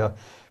media,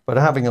 but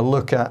having a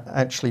look at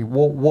actually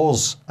what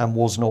was and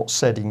was not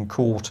said in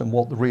court and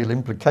what the real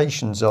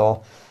implications are.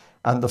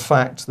 And the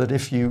fact that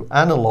if you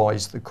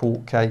analyse the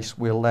court case,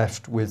 we're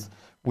left with,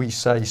 we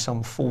say,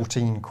 some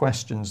 14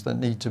 questions that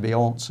need to be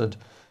answered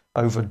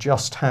over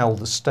just how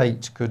the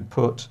state could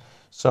put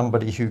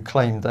somebody who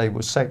claimed they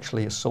were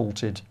sexually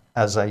assaulted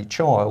as a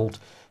child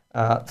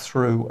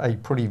through a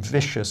pretty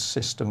vicious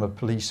system of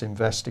police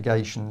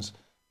investigations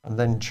and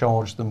then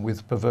charge them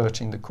with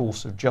perverting the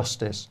course of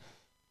justice.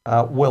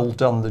 Well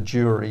done, the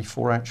jury,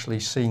 for actually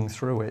seeing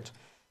through it.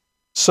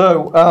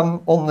 So,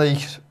 on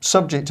the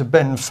subject of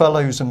Ben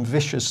Fellows and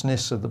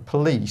viciousness of the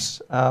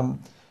police,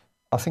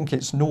 I think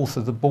it's north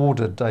of the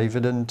border,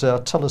 David, and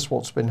tell us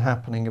what's been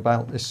happening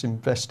about this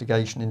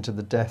investigation into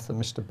the death of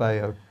Mr.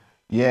 Bayo.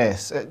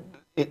 Yes,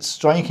 it's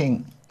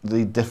striking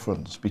the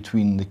difference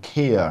between the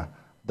care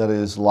that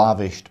is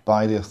lavished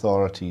by the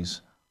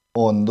authorities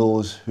on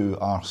those who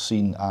are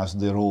seen as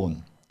their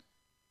own.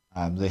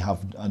 They have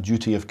a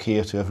duty of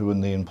care to everyone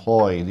they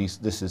employ.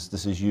 This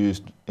is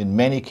used in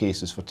many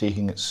cases for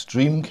taking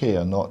extreme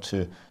care not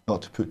to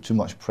put too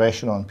much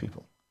pressure on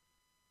people.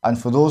 And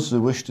for those who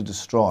wish to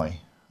destroy,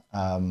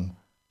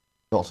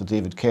 Dr.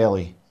 David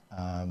Kelly,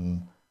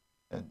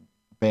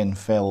 Ben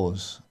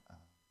Fellows,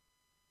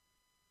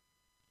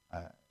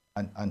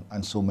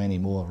 and so many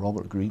more,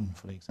 Robert Green,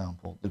 for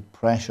example, the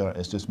pressure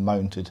is just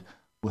mounted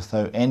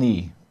without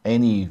any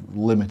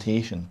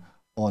limitation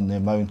on the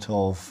amount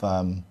of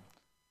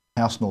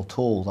personal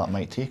toll that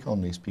might take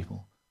on these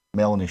people.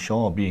 Melanie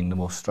Shaw being the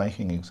most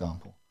striking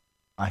example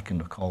I can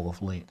recall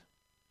of late.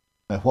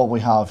 Now, what we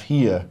have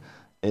here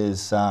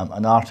is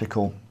an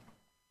article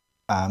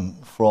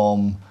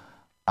from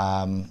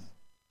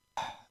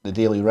the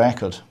Daily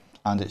Record,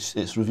 and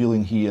it's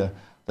revealing here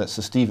that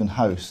Sir Stephen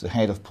House, the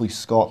head of Police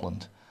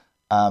Scotland,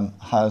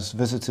 has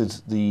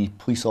visited the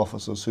police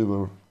officers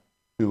who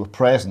were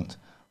present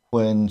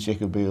when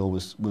Jacob Bayo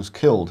was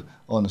killed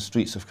on the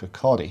streets of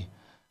Kirkcaldy.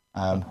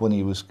 When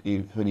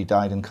he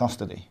died in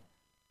custody,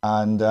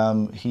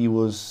 and he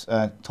was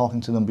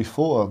talking to them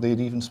before they'd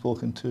even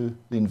spoken to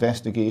the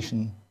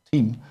investigation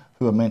team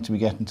who are meant to be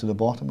getting to the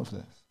bottom of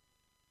this.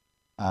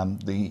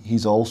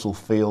 He's also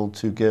failed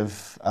to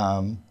give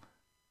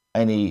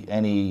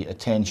any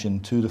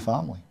attention to the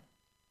family.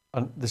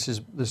 And this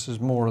is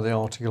more of the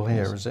article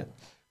here, yes. Is it?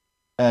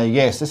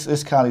 Yes,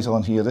 this carries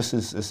on here. This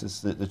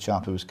is the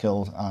chap who was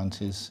killed and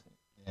his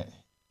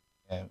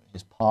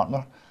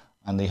partner,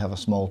 and they have a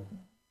small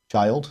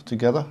child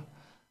together,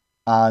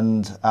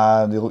 and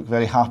they look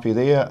very happy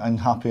there and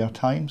happier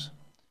times.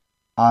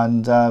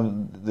 And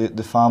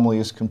the family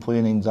is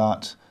complaining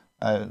that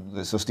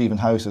Sir Stephen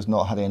House has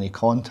not had any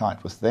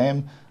contact with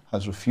them,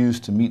 has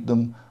refused to meet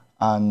them,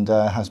 and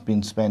has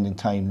been spending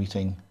time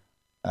meeting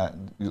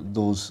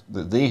those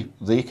that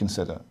they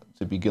consider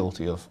to be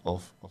guilty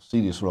of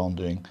serious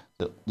wrongdoing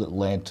that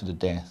led to the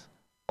death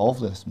of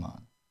this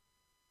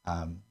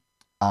man.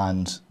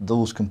 And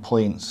those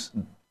complaints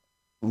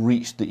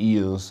reached the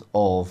ears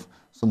of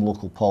some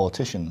local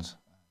politicians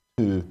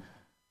who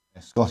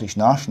Scottish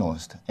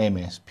nationalist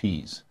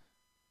MSPs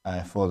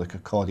for the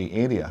Kirkcaldy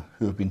area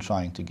who have been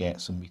trying to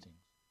get some meetings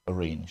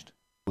arranged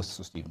with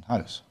Sir Stephen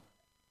House.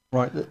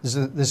 Right,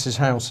 this is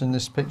House in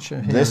this picture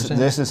here.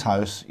 This is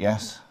House,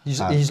 yes.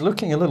 He's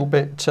looking a little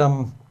bit.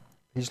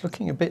 He's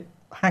looking a bit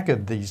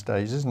haggard these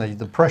days, isn't he?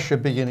 The pressure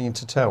beginning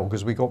to tell,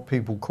 because we got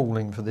people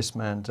calling for this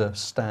man to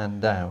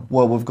stand down.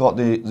 Well, we've got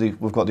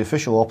the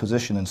official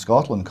opposition in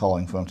Scotland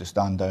calling for him to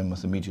stand down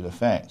with immediate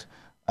effect.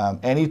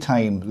 Any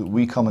time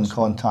we come in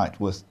contact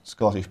with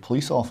Scottish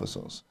police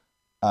officers,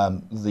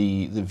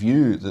 the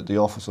view that the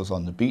officers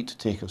on the beat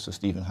take of Sir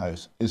Stephen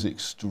House is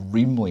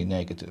extremely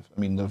negative. I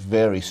mean, they're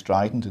very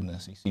strident in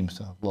this. He seems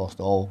to have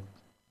lost all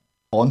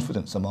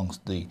confidence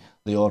amongst the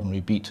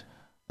ordinary beat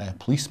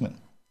policemen.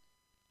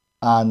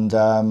 And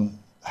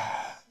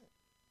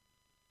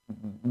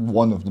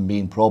one of the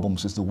main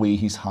problems is the way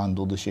he's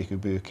handled the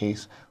Jacob Bayo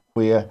case,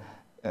 where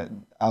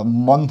a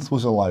month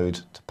was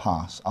allowed to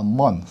pass, a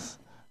month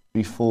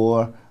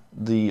before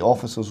the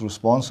officers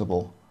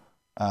responsible,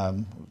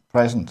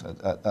 present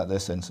at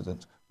this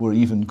incident, were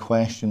even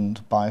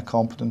questioned by a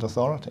competent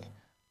authority.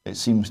 It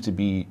seems to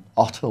be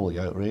utterly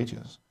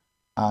outrageous.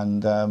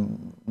 and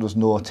there's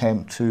no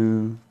attempt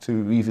to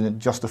even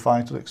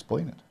justify to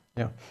explain it.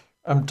 Yeah.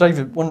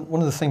 David, one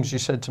of the things you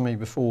said to me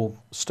before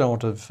the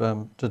start of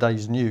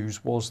today's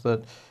news was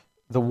that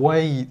the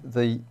way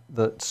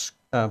that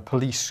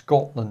Police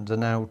Scotland are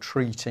now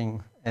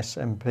treating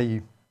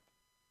SNP,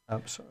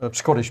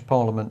 Scottish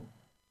Parliament,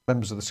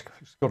 members of the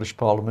Scottish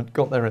Parliament,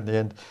 got there in the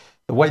end,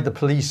 the way the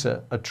police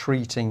are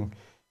treating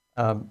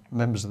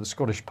members of the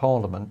Scottish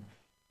Parliament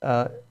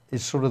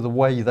is sort of the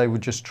way they were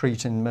just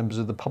treating members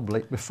of the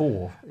public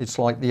before. It's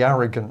like the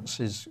arrogance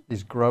is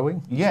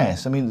growing.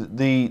 Yes, I mean,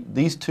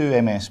 these two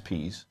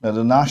MSPs, now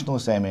the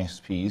nationalist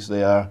MSPs,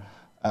 they are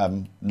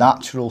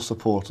natural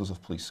supporters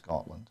of Police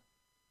Scotland.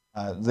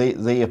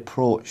 They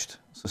approached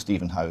Sir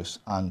Stephen House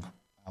and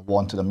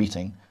wanted a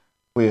meeting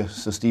where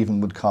Sir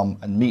Stephen would come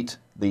and meet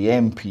the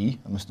MP,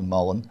 Mr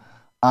Mullen,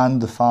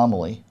 and the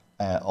family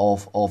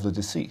of the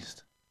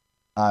deceased.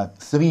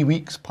 3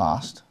 weeks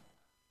passed,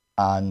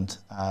 and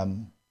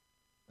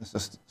Sir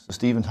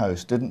Stephen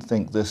House didn't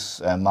think this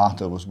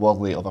matter was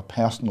worthy of a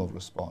personal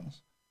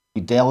response.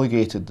 He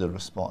delegated the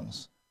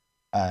response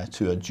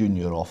to a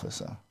junior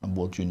officer, a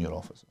more junior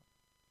officer.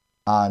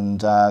 And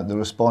the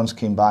response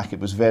came back, it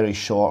was very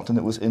short and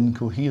it was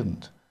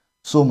incoherent.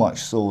 So much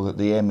so that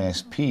the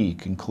MSP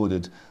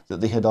concluded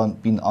that they had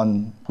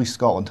Police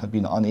Scotland had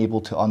been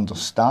unable to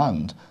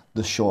understand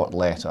the short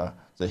letter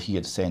that he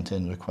had sent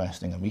in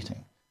requesting a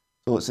meeting.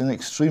 So it's an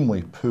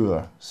extremely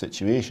poor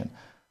situation.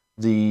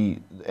 The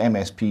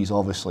MSPs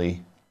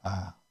obviously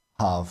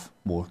have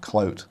more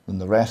clout than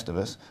the rest of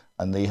us,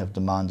 and they have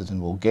demanded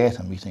and will get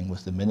a meeting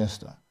with the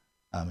Minister,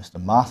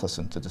 Mr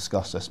Matheson, to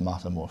discuss this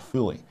matter more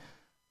fully.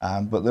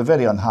 But they're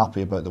very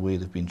unhappy about the way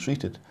they've been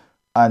treated.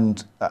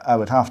 And I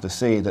would have to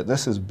say that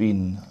this has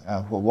been,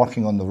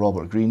 working on the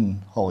Robert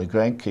Green, Holly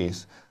Gregg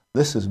case,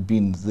 this has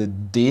been the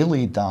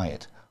daily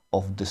diet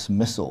of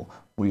dismissal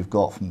we've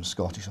got from the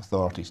Scottish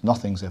authorities.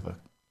 Nothing's ever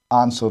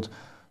answered,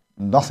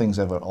 nothing's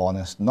ever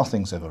honest,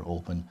 nothing's ever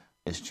open.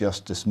 It's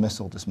just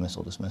dismissal,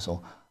 dismissal,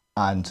 dismissal,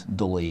 and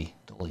delay,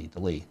 delay,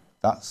 delay.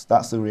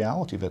 That's the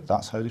reality of it.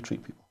 That's how they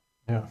treat people.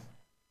 Yeah.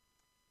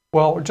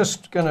 Well, we're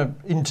just going to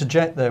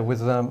interject there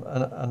with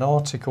an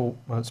article.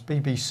 Well, it's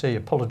BBC,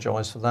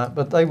 apologise for that,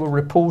 but they were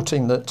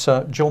reporting that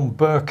John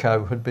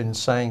Bercow had been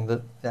saying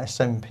that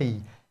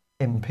SNP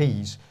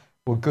MPs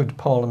were good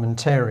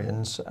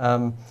parliamentarians.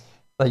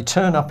 They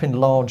turn up in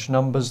large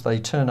numbers, they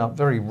turn up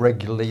very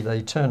regularly,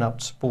 they turn up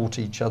to support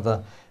each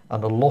other,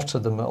 and a lot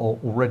of them are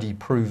already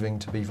proving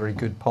to be very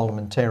good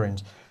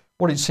parliamentarians.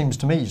 What it seems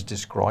to me is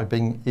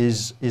describing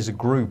is a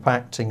group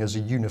acting as a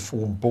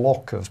uniform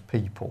block of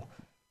people.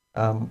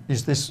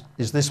 Is this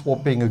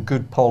what being a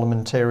good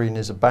parliamentarian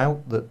is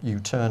about, that you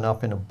turn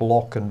up in a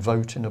block and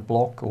vote in a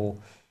block, or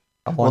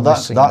am I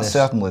missing that's this?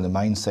 certainly the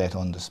mindset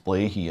on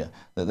display here,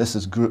 that this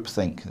is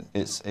groupthink.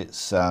 It's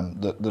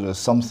that there is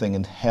something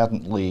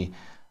inherently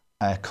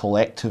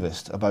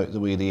collectivist about the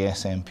way the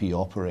SNP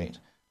operate.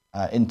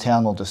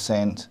 Internal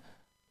dissent,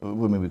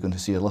 we're maybe going to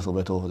see a little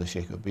bit over the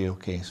Sheikh O'Beil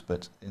case,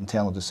 but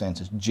internal dissent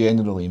is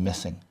generally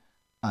missing,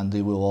 and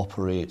they will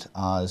operate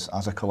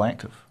as a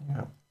collective.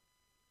 Yeah.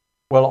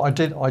 Well, I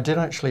did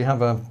actually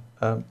have a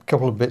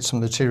couple of bits of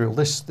material.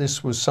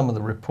 This was some of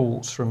the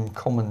reports from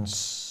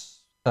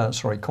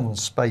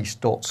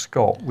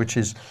commonspace.scot, which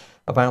is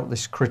about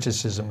this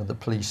criticism of the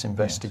police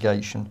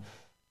investigation.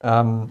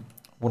 Yes.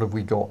 What have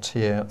we got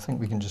here? I think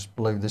we can just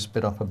blow this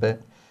bit up a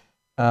bit.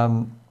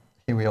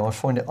 Here we are. I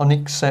find it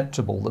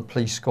unacceptable that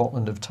Police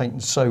Scotland have taken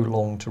so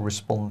long to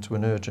respond to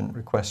an urgent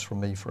request from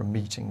me for a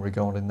meeting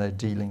regarding their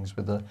dealings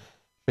with the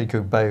Sheikh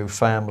O'Beil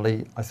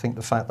family. I think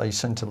the fact they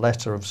sent a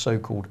letter of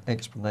so-called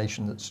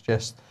explanation that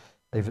suggests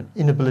they have an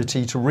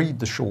inability to read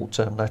the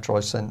short-term letter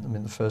I sent them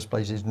in the first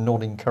place is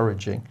not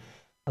encouraging.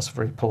 That's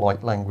very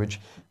polite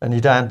language, and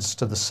it adds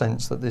to the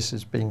sense that this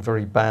is being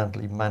very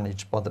badly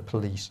managed by the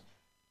police.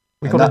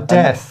 We've got a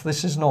death.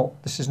 This is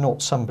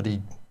not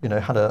somebody, you know,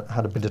 had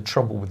a bit of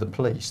trouble with the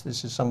police.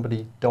 This is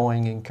somebody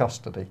dying in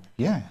custody.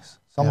 Yes,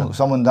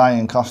 someone dying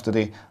in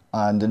custody,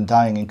 and in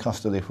dying in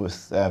custody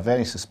with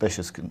very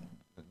suspicious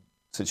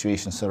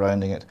situation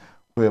surrounding it,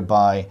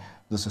 whereby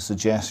there's a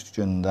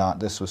suggestion that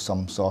this was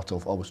some sort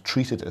of, or was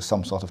treated as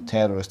some sort of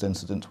terrorist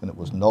incident when it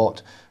was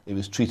not. It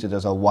was treated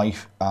as a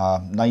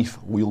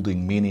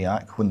knife-wielding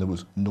maniac when there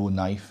was no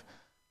knife.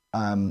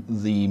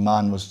 The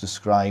man was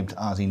described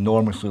as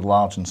enormously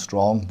large and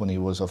strong when he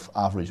was of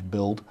average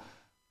build.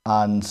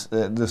 And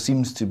there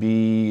seems to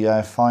be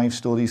 5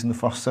 stories in the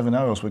first 7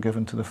 hours were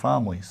given to the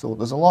family. So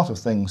there's a lot of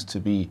things to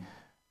be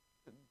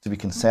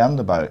concerned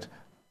about.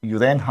 You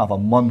then have a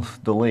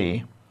month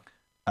delay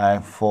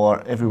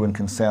for everyone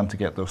concerned to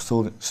get their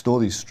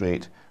stories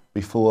straight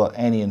before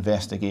any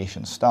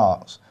investigation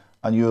starts,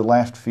 and you're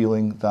left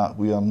feeling that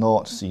we are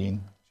not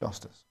seeing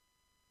justice.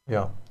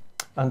 Yeah,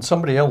 and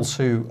somebody else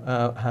who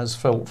has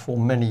felt for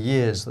many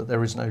years that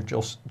there is no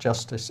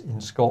justice in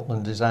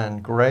Scotland is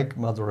Anne Gregg,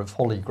 mother of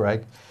Holly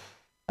Gregg.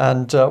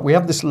 And we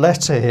have this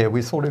letter here.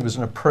 We thought it was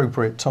an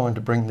appropriate time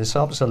to bring this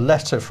up. It's a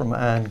letter from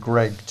Anne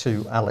Gregg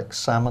to Alex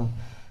Salmon.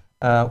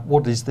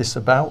 What is this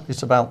about?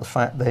 It's about the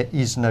fact there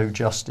is no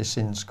justice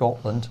in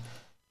Scotland.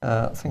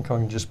 I think I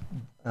can just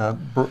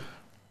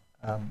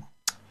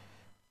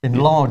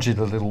enlarge it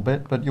a little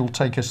bit, but you'll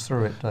take us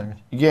through it, David.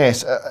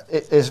 Yes,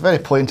 it's a very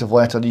plaintive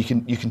letter. You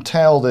can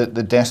tell the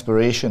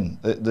desperation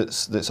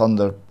that's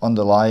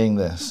underlying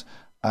this,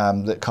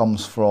 that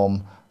comes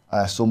from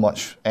so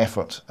much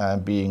effort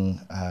being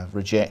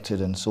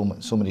rejected and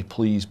so many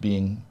pleas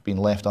being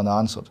left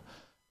unanswered.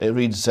 It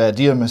reads,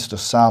 Dear Mr.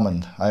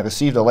 Salmond, I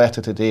received a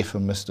letter today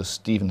from Mr.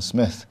 Stephen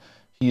Smith.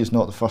 He is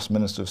not the First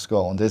Minister of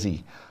Scotland, is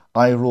he?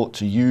 I wrote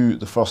to you,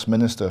 the First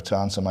Minister, to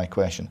answer my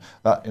question.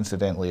 That,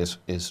 incidentally,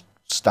 is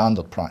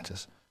standard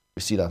practice.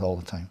 We see that all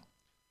the time.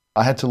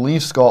 I had to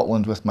leave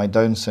Scotland with my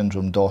Down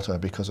syndrome daughter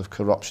because of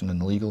corruption in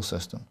the legal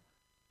system.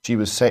 She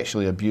was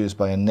sexually abused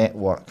by a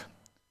network.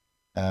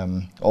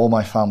 All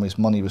my family's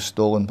money was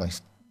stolen by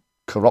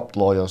corrupt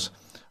lawyers.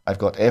 I've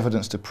got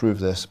evidence to prove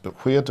this,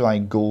 but where do I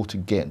go to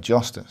get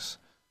justice?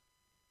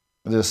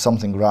 There's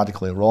something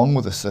radically wrong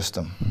with the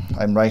system.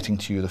 I'm writing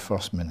to you, the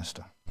First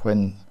Minister.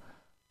 When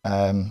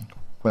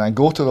I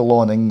go to the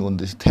law in England,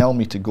 they tell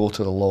me to go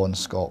to the law in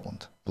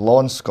Scotland. The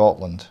law in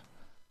Scotland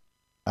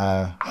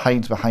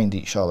hides behind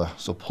each other.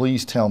 So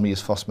please tell me,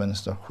 as First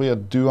Minister, where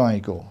do I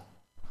go?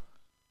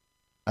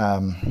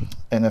 I'm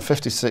a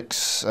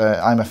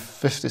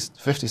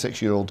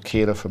 56-year-old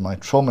carer for my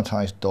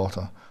traumatised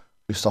daughter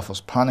who suffers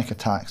panic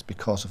attacks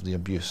because of the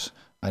abuse.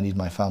 I need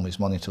my family's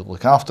money to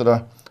look after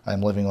her.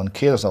 I'm living on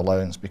carer's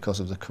allowance because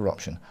of the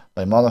corruption.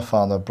 My mother,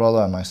 father, brother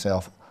and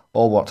myself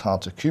all worked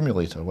hard to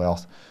accumulate our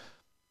wealth,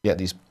 yet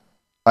these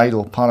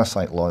idle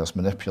parasite lawyers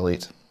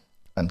manipulate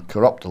and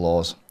corrupt the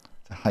laws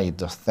to hide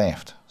their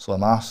theft. So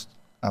I'm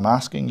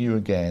asking you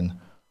again,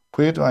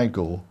 where do I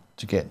go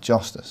to get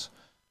justice?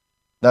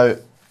 Now,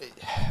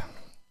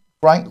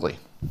 frankly,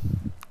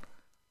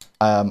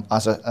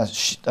 as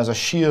a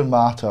sheer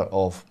matter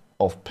of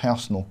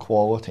personal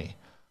quality,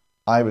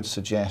 I would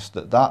suggest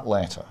that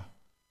letter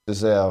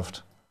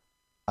deserved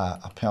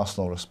a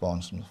personal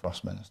response from the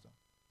First Minister.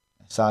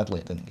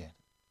 Sadly, it didn't get it.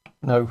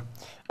 No,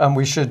 and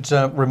we should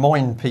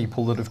remind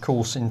people that, of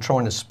course, in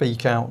trying to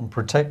speak out and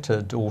protect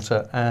her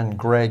daughter, Anne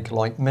Gregg,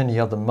 like many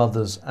other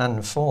mothers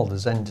and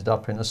fathers, ended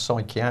up in a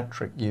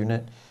psychiatric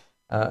unit.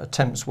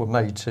 Attempts were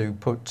made to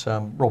put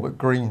Robert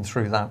Greene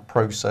through that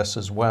process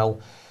as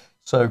well.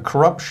 So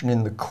corruption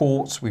in the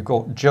courts, we've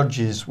got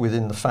judges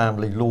within the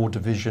family law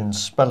division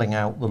spelling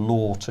out the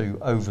law to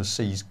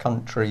overseas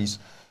countries,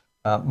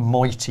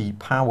 mighty,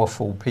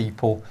 powerful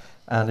people.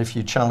 And if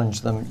you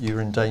challenge them,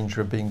 you're in danger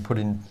of being put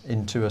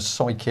into a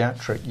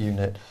psychiatric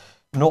unit.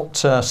 Not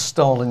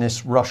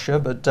Stalinist Russia,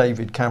 but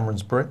David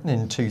Cameron's Britain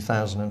in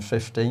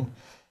 2015.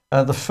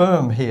 The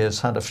firm here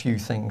has had a few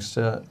things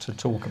to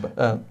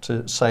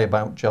say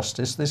about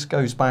justice. This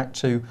goes back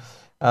to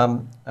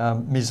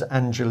Ms.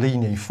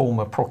 Angelini,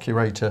 former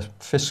Procurator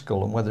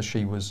Fiscal, and whether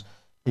she was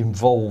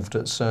involved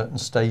at certain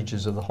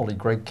stages of the Holly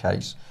Gregg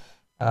case.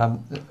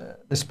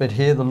 This bit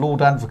here, the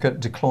Lord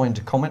Advocate declined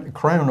to comment. The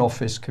Crown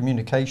Office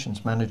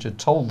Communications Manager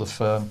told the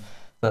firm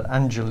that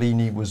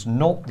Angelini was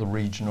not the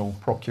Regional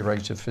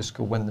Procurator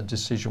Fiscal when the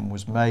decision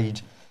was made,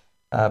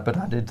 but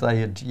added they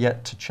had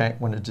yet to check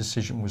when a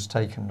decision was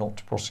taken not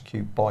to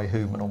prosecute by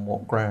whom and on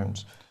what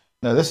grounds.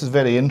 Now, this is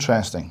very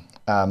interesting.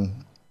 I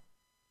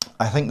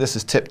think this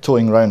is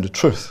tiptoeing around the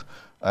truth.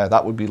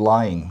 That would be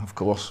lying, of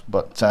course,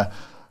 but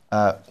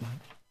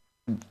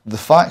the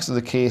facts of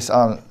the case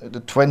are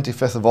the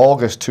 25th of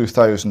August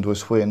 2000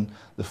 was when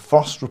the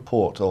first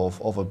report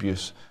of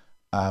abuse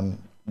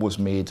was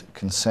made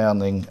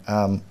concerning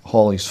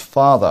Holly's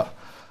father.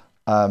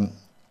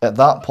 At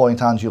that point,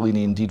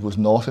 Angelini indeed was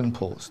not in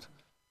post.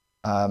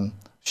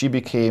 She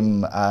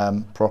became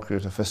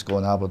Procurator Fiscal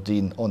in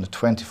Aberdeen on the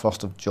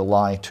 21st of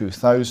July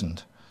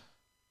 2000.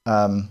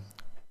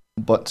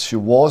 But she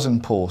was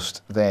in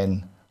post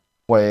then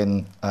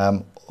when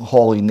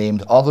Holly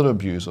named other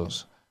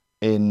abusers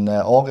in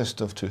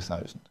August of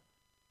 2000.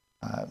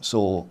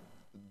 So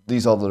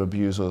these other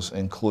abusers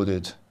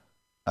included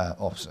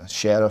a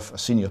sheriff, a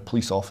senior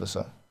police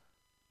officer,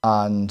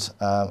 and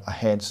a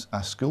head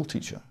school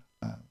teacher.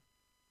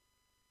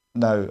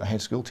 Now,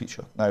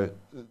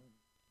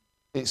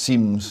 it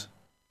seems,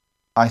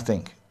 I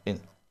think,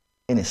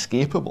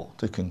 inescapable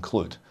to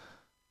conclude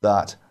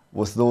that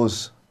with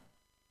those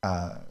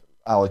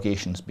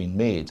allegations being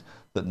made,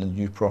 that the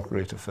new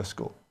Procurator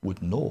Fiscal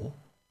would know,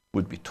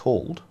 would be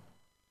told,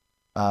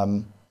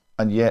 and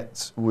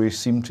yet we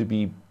seem to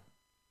be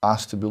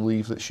asked to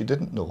believe that she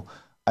didn't know.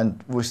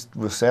 And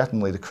we're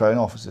certainly, the Crown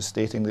Office is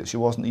stating that she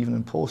wasn't even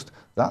in post.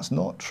 That's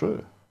not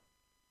true.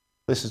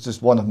 This is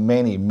just one of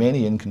many,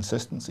 many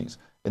inconsistencies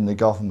in the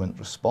government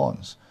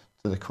response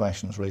to the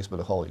questions raised by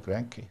the Holly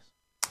Gregg case.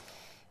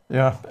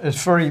 Yeah,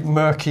 it's very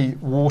murky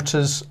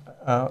waters.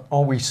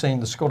 Are we seeing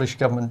the Scottish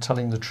Government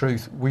telling the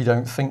truth? We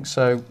don't think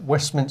so.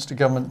 Westminster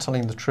Government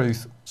telling the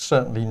truth?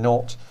 Certainly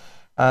not.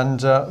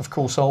 And of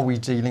course, are we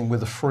dealing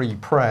with a free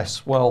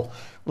press? Well,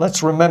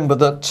 let's remember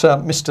that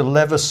Mr.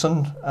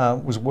 Leveson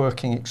was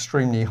working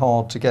extremely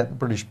hard to get the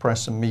British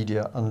press and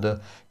media under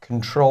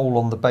control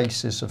on the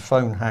basis of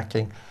phone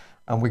hacking.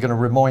 And we're going to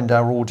remind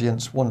our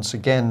audience once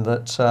again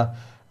that,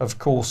 of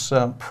course,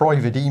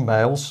 private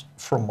emails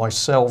from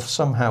myself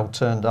somehow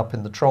turned up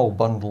in the troll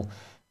bundle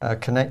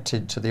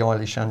connected to the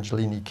Eilish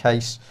Angelini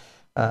case.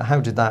 How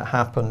did that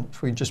happen?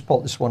 If we just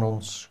pop this one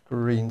on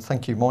screen.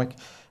 Thank you, Mike.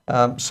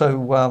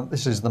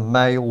 This is the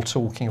Mail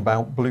talking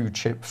about blue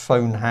chip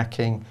phone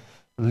hacking,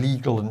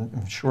 legal and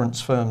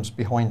insurance firms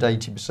behind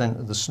 80%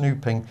 of the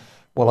snooping.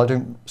 Well, I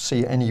don't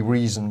see any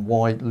reason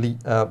why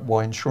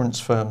insurance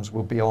firms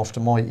will be after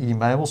my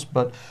emails,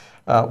 but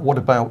what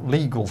about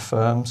legal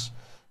firms?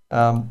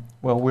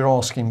 Well, we're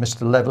asking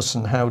Mr.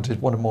 Leveson, how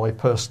did one of my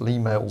personal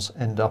emails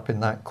end up in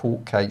that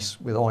court case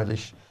with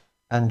Eilish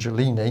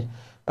Angelini?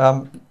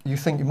 You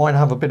think you might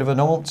have a bit of an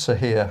answer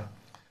here?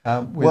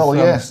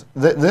 Yes.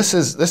 This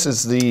is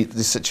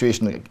the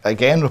situation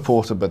again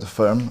reported by the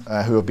firm,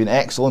 who have been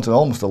excellent and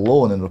almost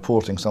alone in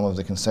reporting some of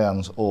the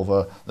concerns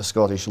over the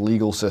Scottish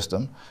legal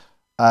system.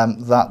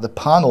 That the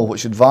panel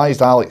which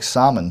advised Alex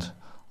Salmond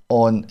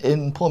on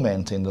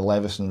implementing the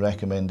Leveson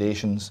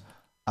recommendations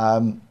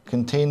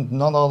contained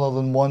none other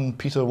than one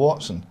Peter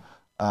Watson,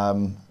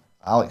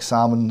 Alex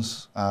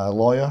Salmond's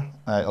lawyer,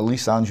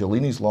 Elise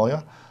Angelini's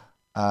lawyer,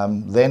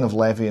 then of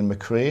Levy and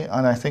McRae,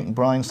 and I think,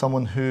 Brian,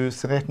 someone who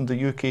threatened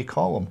the UK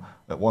column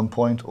at one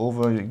point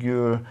over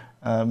your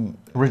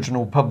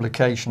original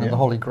publication of the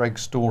Holly Gregg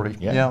story.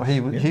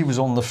 He was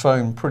on the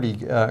phone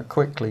pretty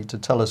quickly to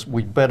tell us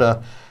we'd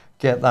better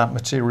get that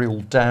material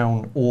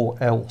down or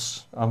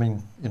else. I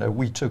mean, you know,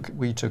 we took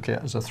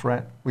it as a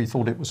threat. We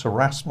thought it was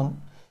harassment,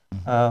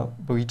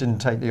 but we didn't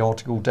take the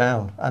article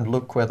down. And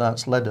look where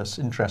that's led us.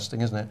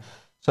 Interesting, isn't it?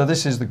 So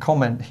this is the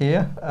comment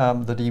here,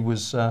 that he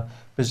was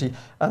busy.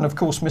 And of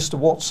course, Mr.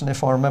 Watson,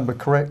 if I remember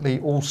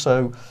correctly,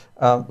 also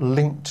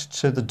linked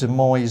to the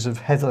demise of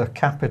Heather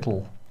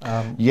Capital.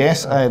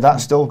 Yes,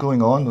 that's still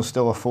going on. There's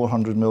still a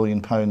 £400 million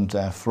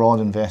fraud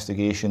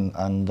investigation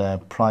and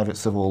private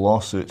civil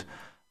lawsuit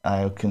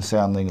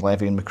concerning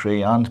Levy and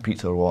McRae and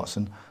Peter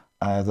Watson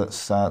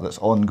that's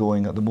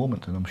ongoing at the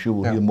moment. And I'm sure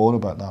we'll hear more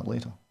about that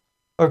later.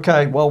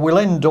 Okay, well, we'll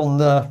end on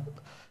the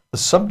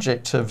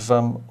subject of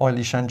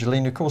Eilish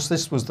Angelini. Of course,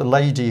 this was the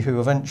lady who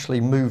eventually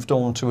moved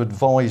on to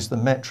advise the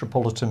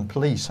Metropolitan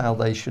Police how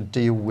they should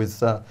deal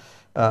with,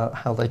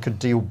 how they could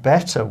deal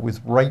better with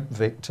rape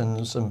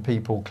victims and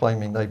people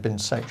claiming they've been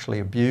sexually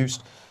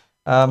abused.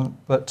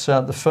 But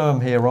the firm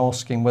here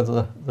asking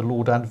whether the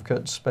Lord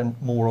Advocate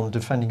spent more on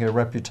defending her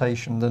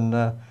reputation than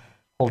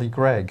Holly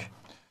Gregg.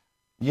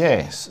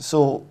 Yes,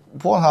 so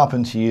what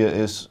happened here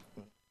is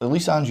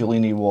Elise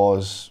Angelini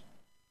was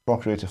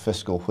Procurator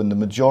Fiscal when the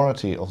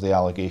majority of the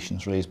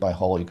allegations raised by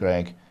Holly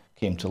Gregg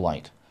came to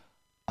light.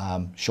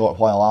 Short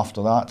while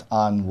after that,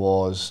 Anne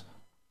was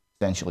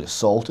essentially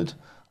assaulted,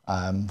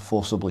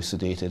 forcibly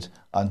sedated,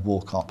 and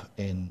woke up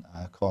in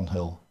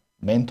Cornhill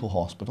Mental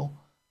Hospital,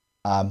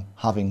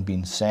 having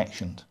been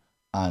sectioned.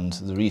 And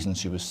the reason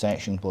she was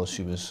sectioned was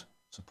she was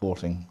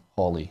supporting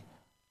Holly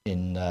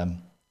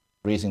in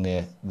raising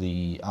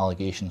the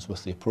allegations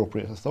with the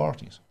appropriate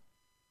authorities.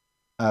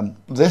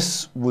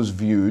 This was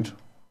viewed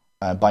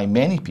by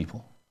many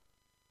people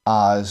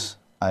as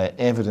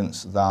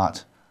evidence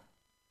that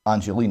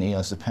Angelini,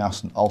 as the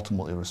person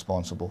ultimately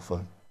responsible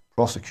for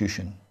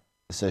prosecution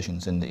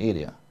decisions in the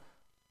area,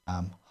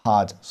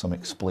 had some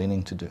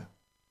explaining to do.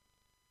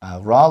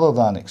 Rather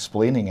than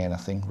explaining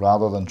anything,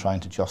 rather than trying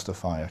to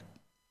justify a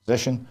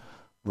position,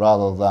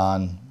 rather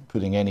than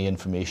putting any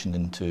information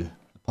into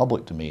the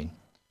public domain,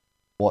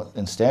 what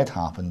instead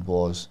happened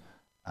was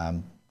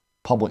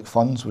public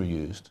funds were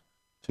used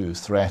to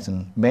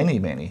threaten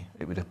many,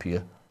 it would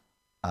appear,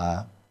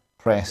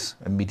 press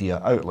and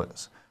media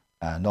outlets.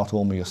 Not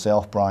only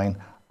yourself, Brian,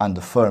 and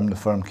the firm. The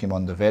firm came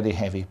under very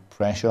heavy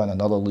pressure, and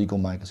another legal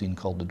magazine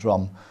called The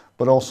Drum,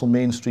 but also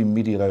mainstream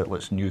media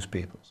outlets and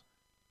newspapers.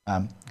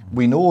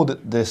 We know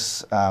that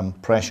this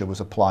pressure was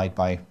applied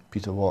by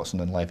Peter Watson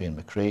and Levy and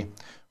McRae.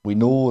 We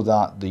know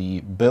that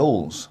the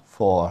bills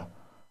for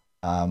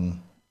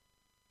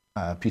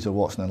Peter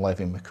Watson and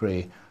Levy and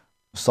McRae,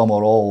 some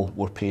or all,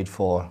 were paid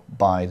for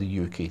by the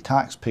UK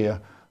taxpayer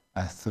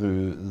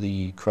through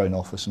the Crown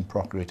Office and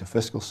Procurator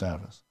Fiscal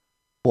Service.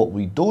 What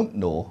we don't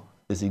know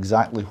is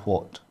exactly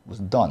what was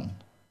done.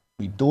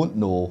 We don't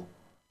know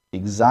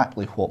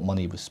exactly what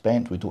money was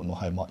spent. We don't know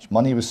how much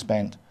money was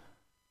spent,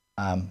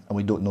 and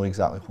we don't know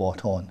exactly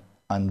what on.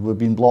 And we've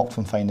been blocked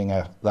from finding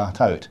that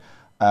out.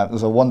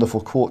 There's a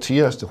wonderful quote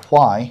here as to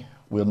why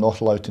we're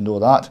not allowed to know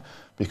that,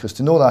 because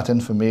to know that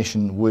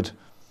information would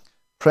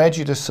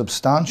prejudice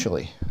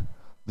substantially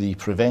the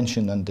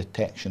prevention and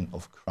detection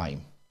of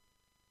crime.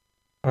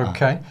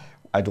 Okay.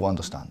 I don't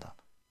understand that.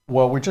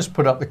 Well, we just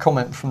put up the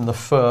comment from the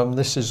firm.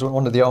 This is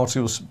one of the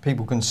articles.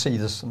 People can see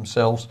this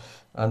themselves,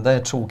 and they're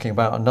talking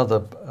about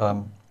another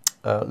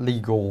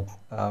legal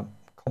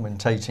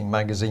commentating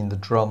magazine The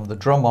Drum. The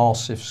Drum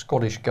asks if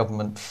Scottish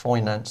Government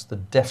financed the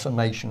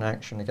defamation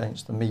action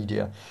against the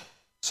media.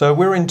 So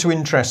we're into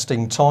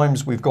interesting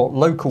times. We've got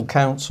local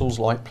councils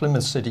like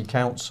Plymouth City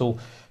Council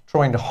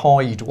trying to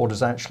hide what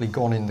has actually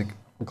gone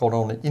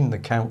on in the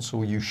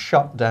council. You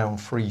shut down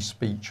free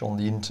speech on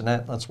the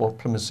internet. That's what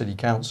Plymouth City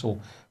Council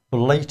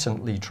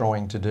blatantly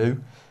trying to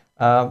do.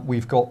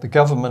 We've got the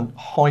government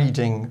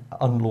hiding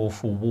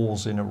unlawful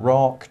wars in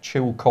Iraq.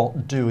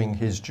 Chilcot doing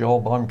his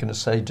job. I'm going to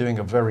say doing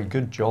a very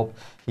good job.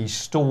 He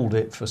stalled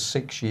it for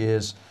 6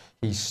 years.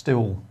 He's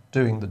still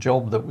doing the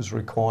job that was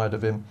required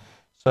of him.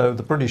 So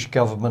the British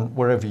government,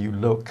 wherever you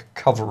look,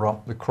 cover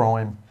up the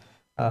crime,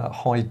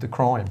 hide the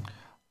crime.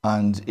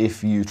 And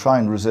if you try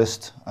and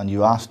resist and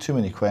you ask too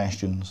many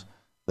questions,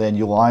 then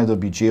you'll either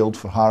be jailed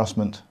for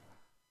harassment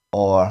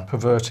or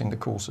perverting the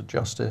course of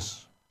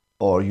justice,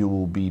 or you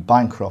will be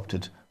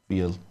bankrupted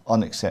via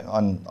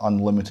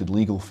unlimited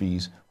legal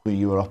fees, where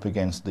you are up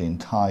against the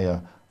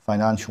entire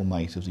financial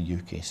might of the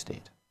UK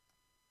state.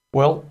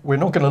 Well, we're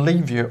not going to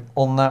leave you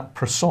on that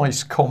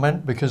precise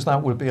comment because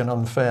that would be an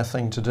unfair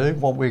thing to do.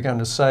 What we're going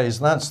to say is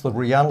that's the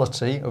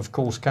reality. Of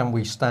course, can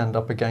we stand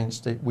up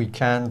against it? We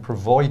can,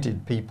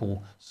 provided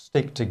people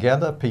stick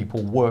together,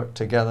 people work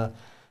together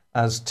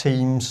as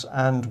teams,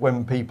 and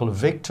when people are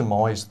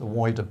victimised, the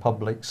wider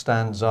public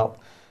stands up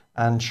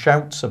and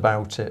shouts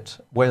about it.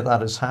 Where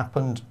that has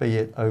happened, be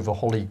it over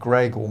Holly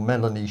Gregg or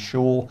Melanie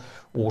Shaw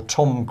or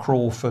Tom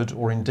Crawford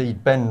or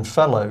indeed Ben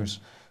Fellows,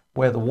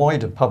 where the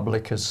wider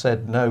public has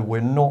said, no, we're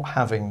not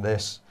having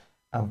this,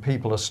 and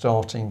people are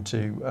starting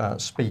to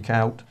speak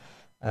out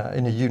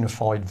in a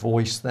unified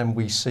voice, then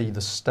we see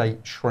the state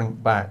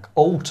shrink back.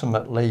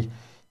 Ultimately,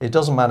 it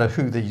doesn't matter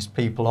who these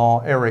people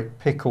are, Eric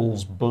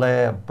Pickles,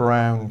 Blair,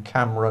 Brown,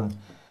 Cameron,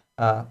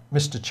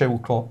 Mr.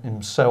 Chilcot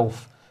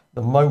himself,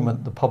 the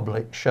moment the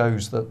public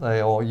shows that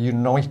they are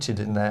united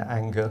in their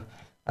anger,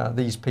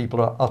 these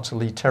people are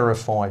utterly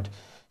terrified.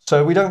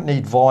 So we don't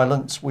need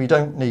violence, we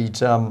don't need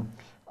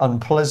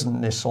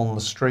unpleasantness on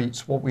the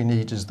streets. What we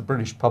need is the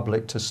British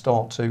public to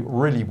start to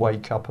really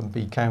wake up and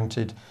be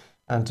counted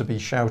and to be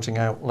shouting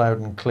out loud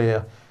and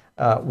clear,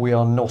 we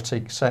are not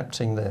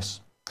accepting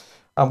this.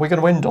 And we're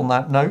going to end on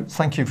that note.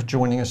 Thank you for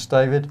joining us,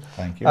 David.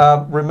 Thank you.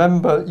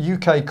 Remember,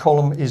 UK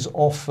Column is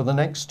off for the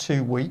next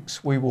 2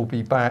 weeks. We will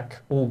be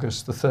back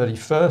August the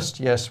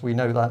 31st. Yes, we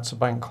know that's a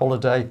bank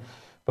holiday,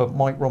 but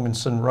Mike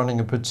Robinson running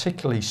a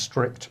particularly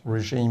strict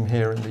regime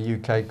here in the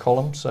UK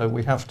Column, so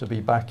we have to be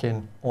back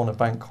in on a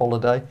bank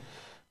holiday.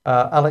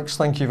 Alex,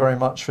 thank you very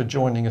much for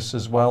joining us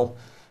as well.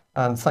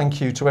 And thank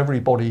you to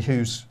everybody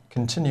who's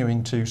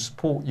continuing to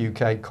support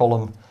UK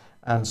Column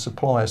and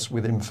supply us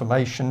with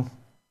information.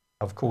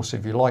 Of course,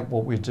 if you like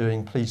what we're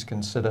doing, please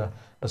consider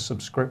a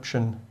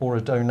subscription or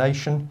a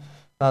donation.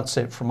 That's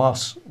it from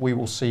us. We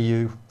will see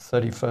you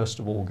 31st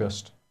of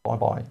August.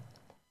 Bye-bye.